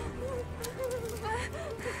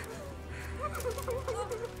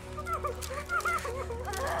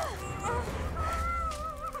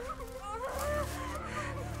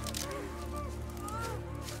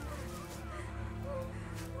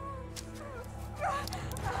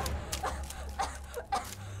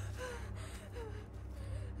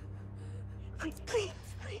 Please, please,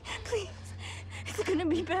 please, please. It's gonna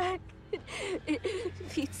be bad. It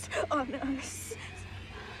feeds on us.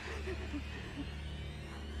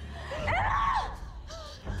 Emma!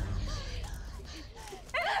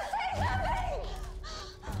 Emma, say something!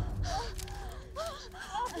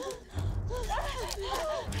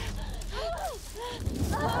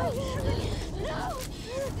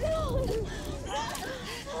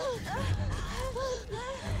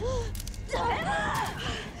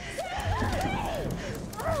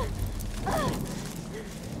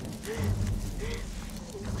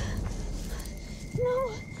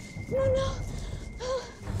 No. Emma!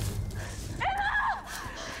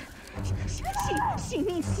 She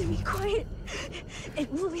needs to be quiet.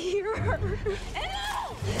 It will hear her.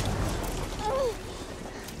 Emma!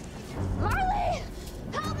 Marley!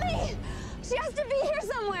 Help me! She has to be here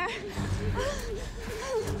somewhere.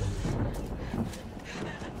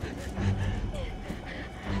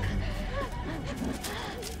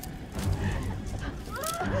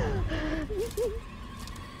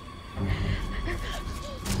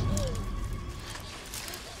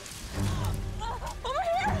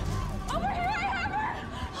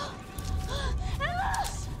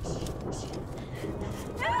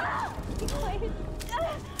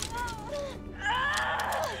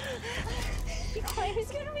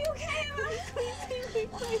 It's gonna be okay, Emma. Please be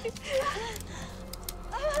quiet.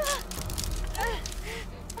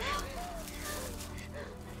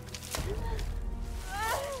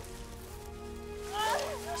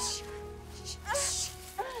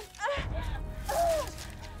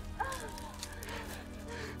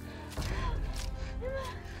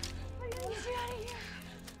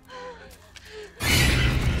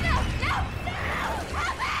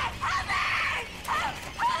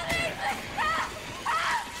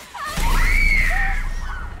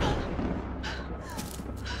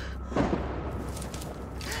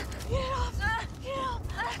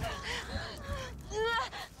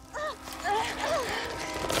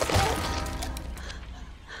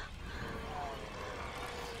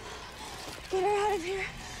 Get her out of here.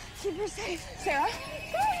 Keep her safe. Sarah?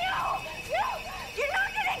 No! You're not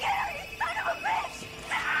gonna get her, you son of a bitch!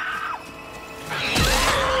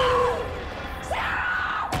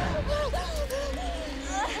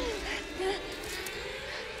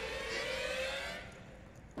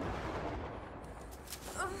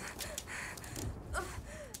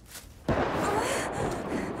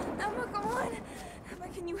 Emma, come on. Emma,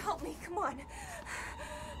 can you help me? Come on.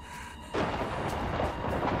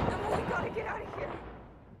 Emma, we gotta get out of here.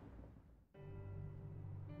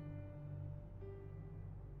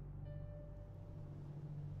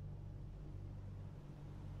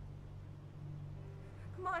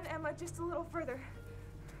 Come on, Emma, just a little further.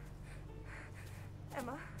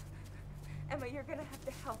 Emma, you're gonna have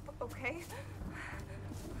to help, okay?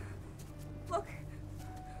 Look,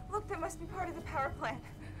 that must be part of the power plant.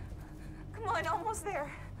 Come on, almost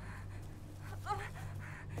there.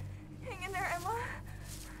 Hang in there, Emma.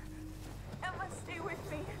 Emma, stay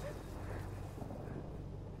with me.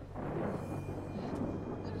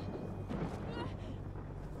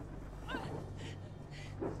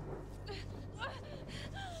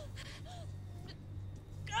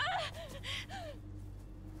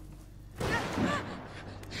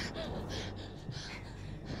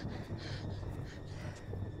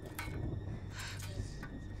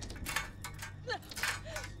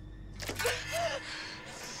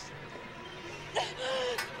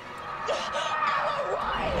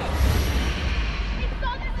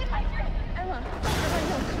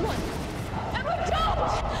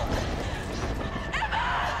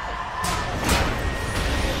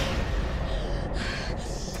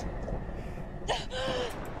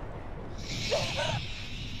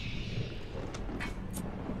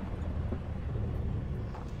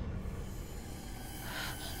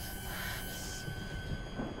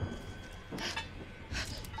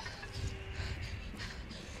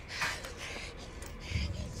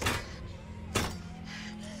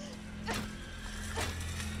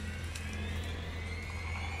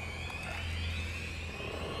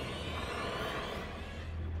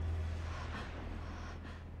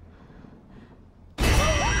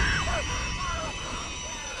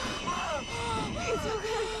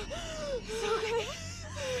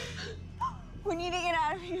 need to get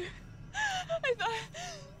out of here. I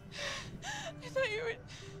thought you would.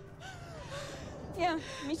 Yeah,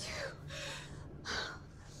 me too.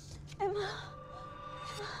 Emma.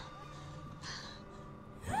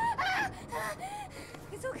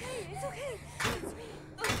 It's okay. It's okay. It's me.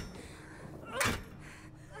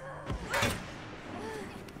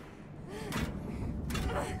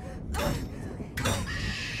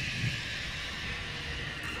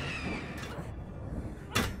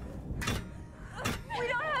 We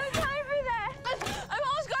don't have time for that. I'm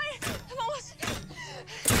almost got it. I'm almost got it.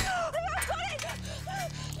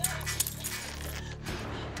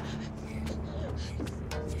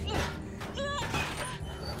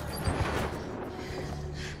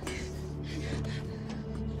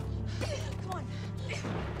 Come on.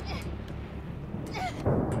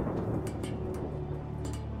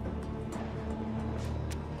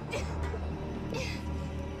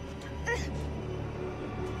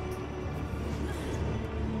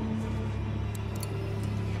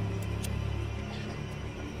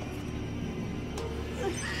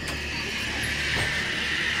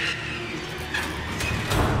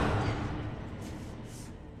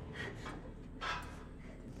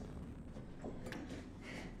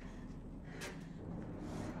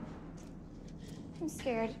 I'm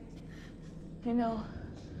scared. I know.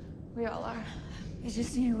 We all are. I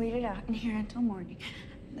just need to wait it out in here until morning.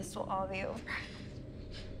 This will all be over.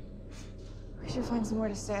 We should find somewhere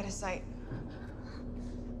to stay out of sight.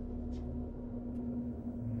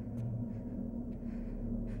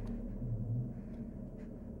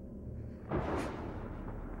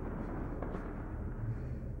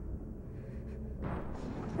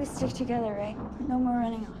 We stick together, right? No more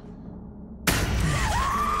running off.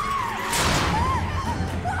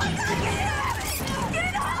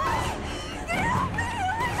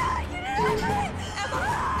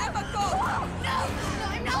 Emma, go! No,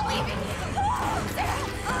 I'm not leaving.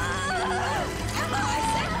 Emma, I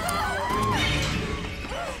said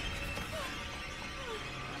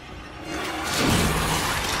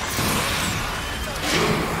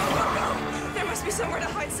go! There must be somewhere to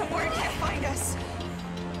hide somewhere and can't find us.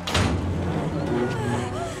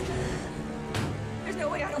 There's no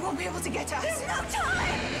way out. It won't be able to get to us. There's no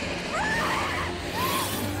time!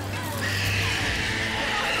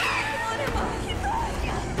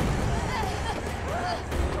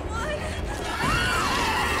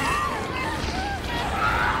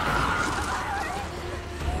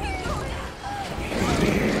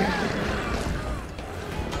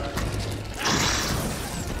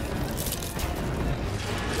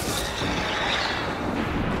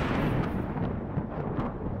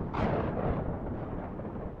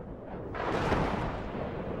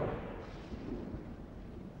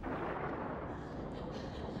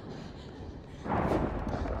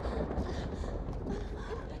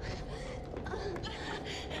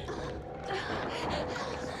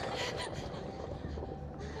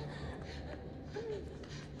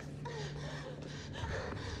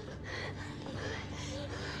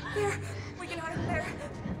 There, we can hide there.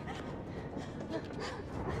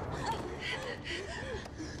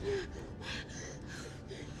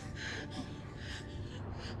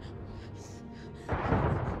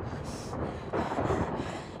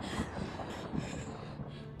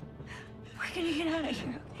 We're gonna get out of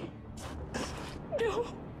here.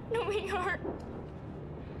 No, we aren't.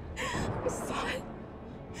 I saw it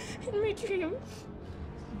in my dream.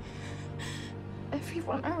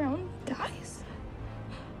 Everyone around dies.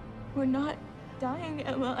 We're not dying,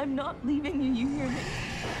 Emma. I'm not leaving you. You hear me?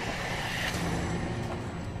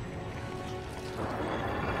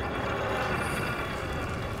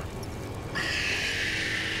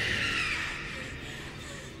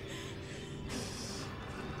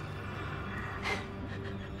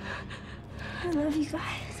 I love you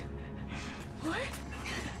guys. What?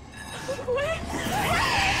 What?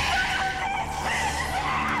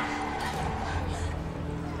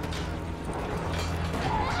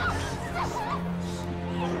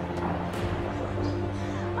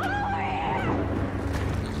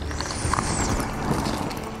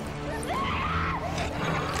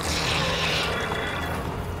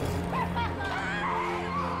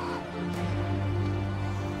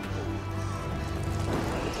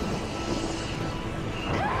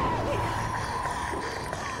 Ah!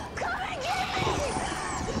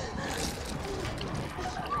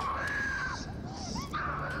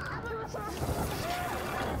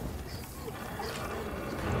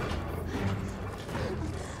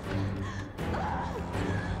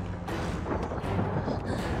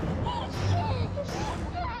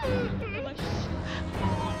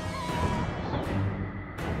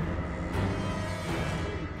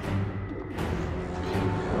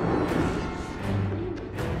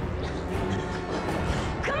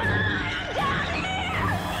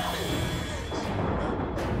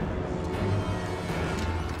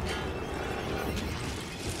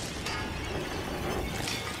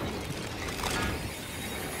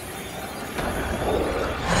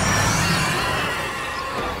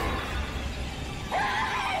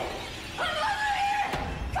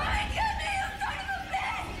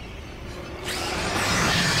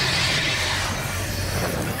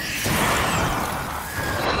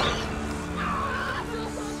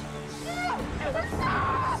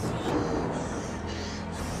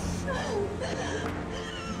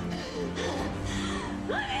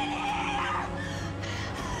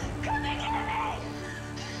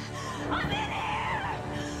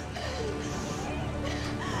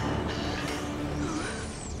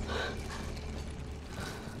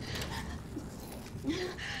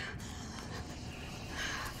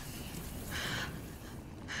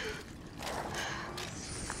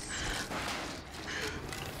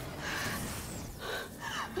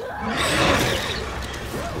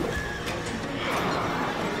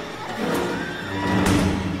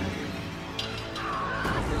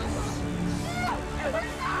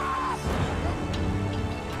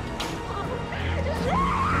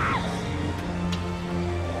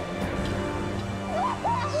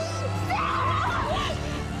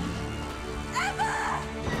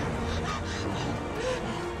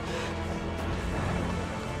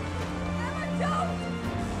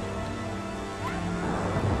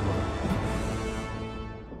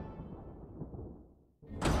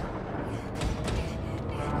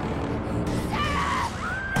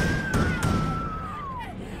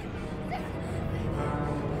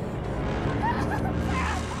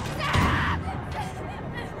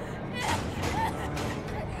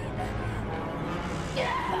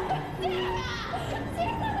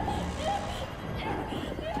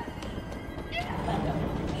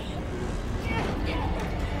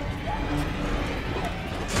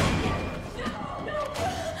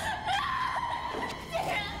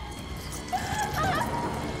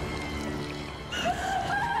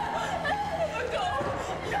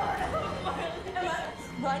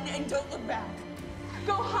 Run and don't look back.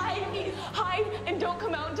 Go hide, hide, and don't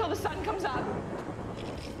come out until the sun comes up.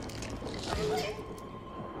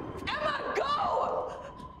 Emma, go!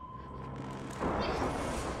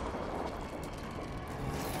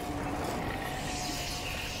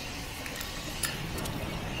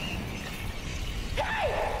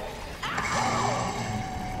 Hey!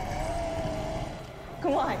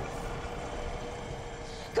 Come on.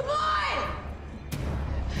 Come on!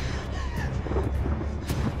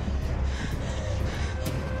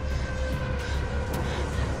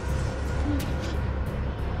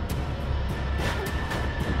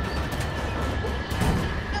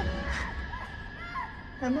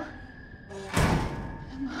 Emma?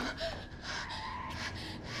 Emma?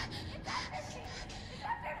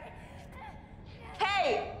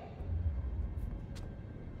 Hey!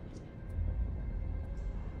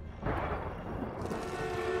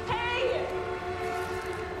 Hey!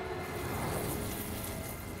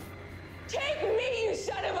 Take me, you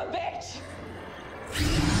son of a bitch!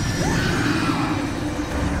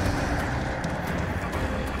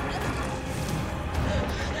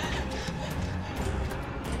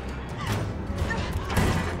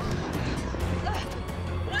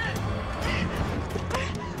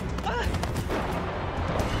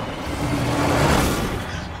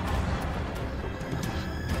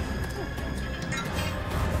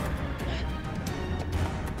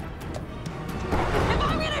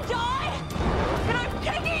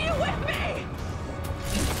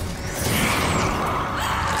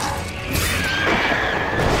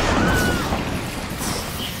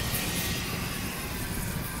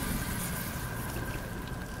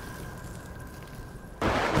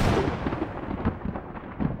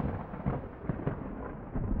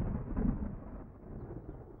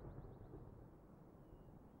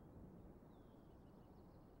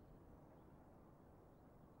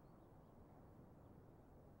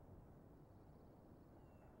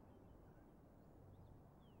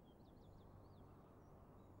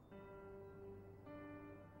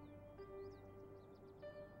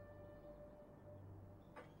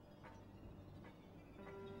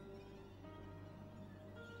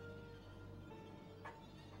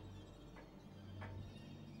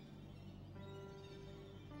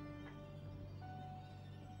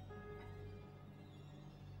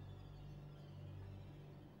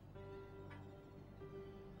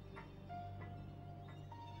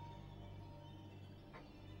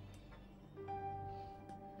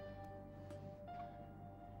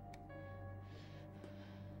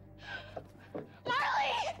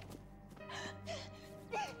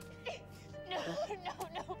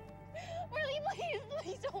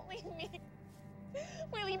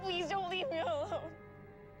 Willie, please don't leave me alone.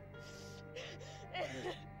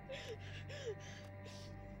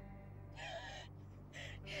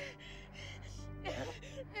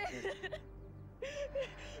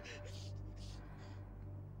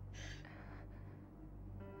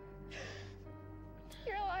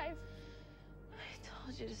 You're alive. I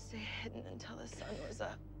told you to stay hidden until the sun was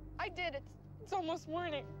up. I did. It's almost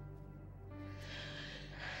morning.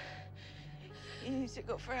 You need to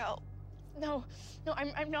go for help. No,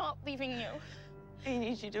 I'm not leaving you. I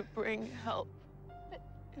need you to bring help.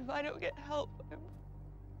 If I don't get help, I'm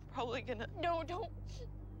probably gonna... No, don't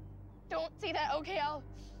say that. Okay, I'll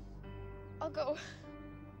go.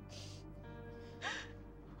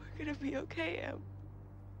 We're gonna be okay, Em.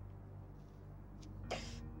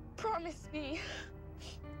 Promise me.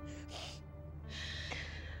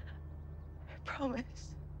 I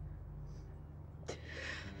promise.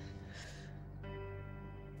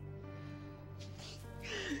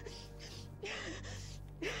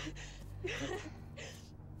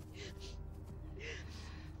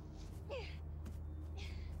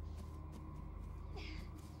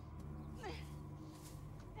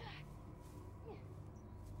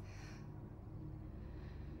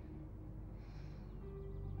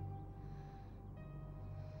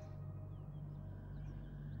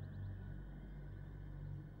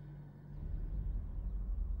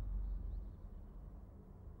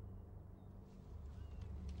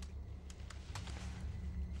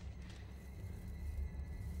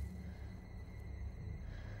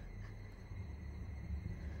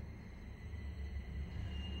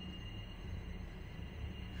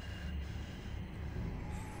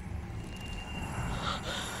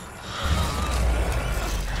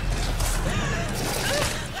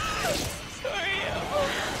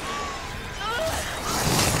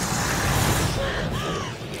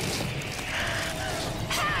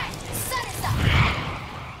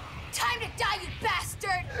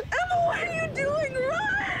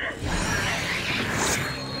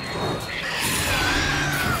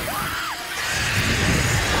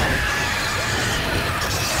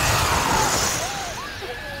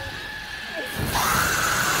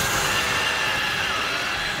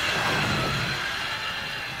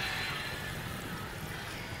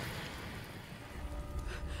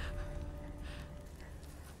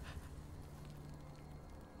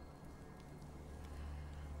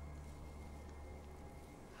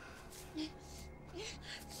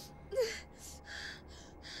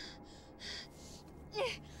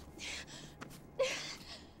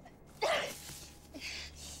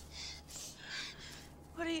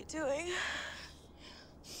 you doing?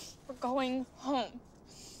 We're going home.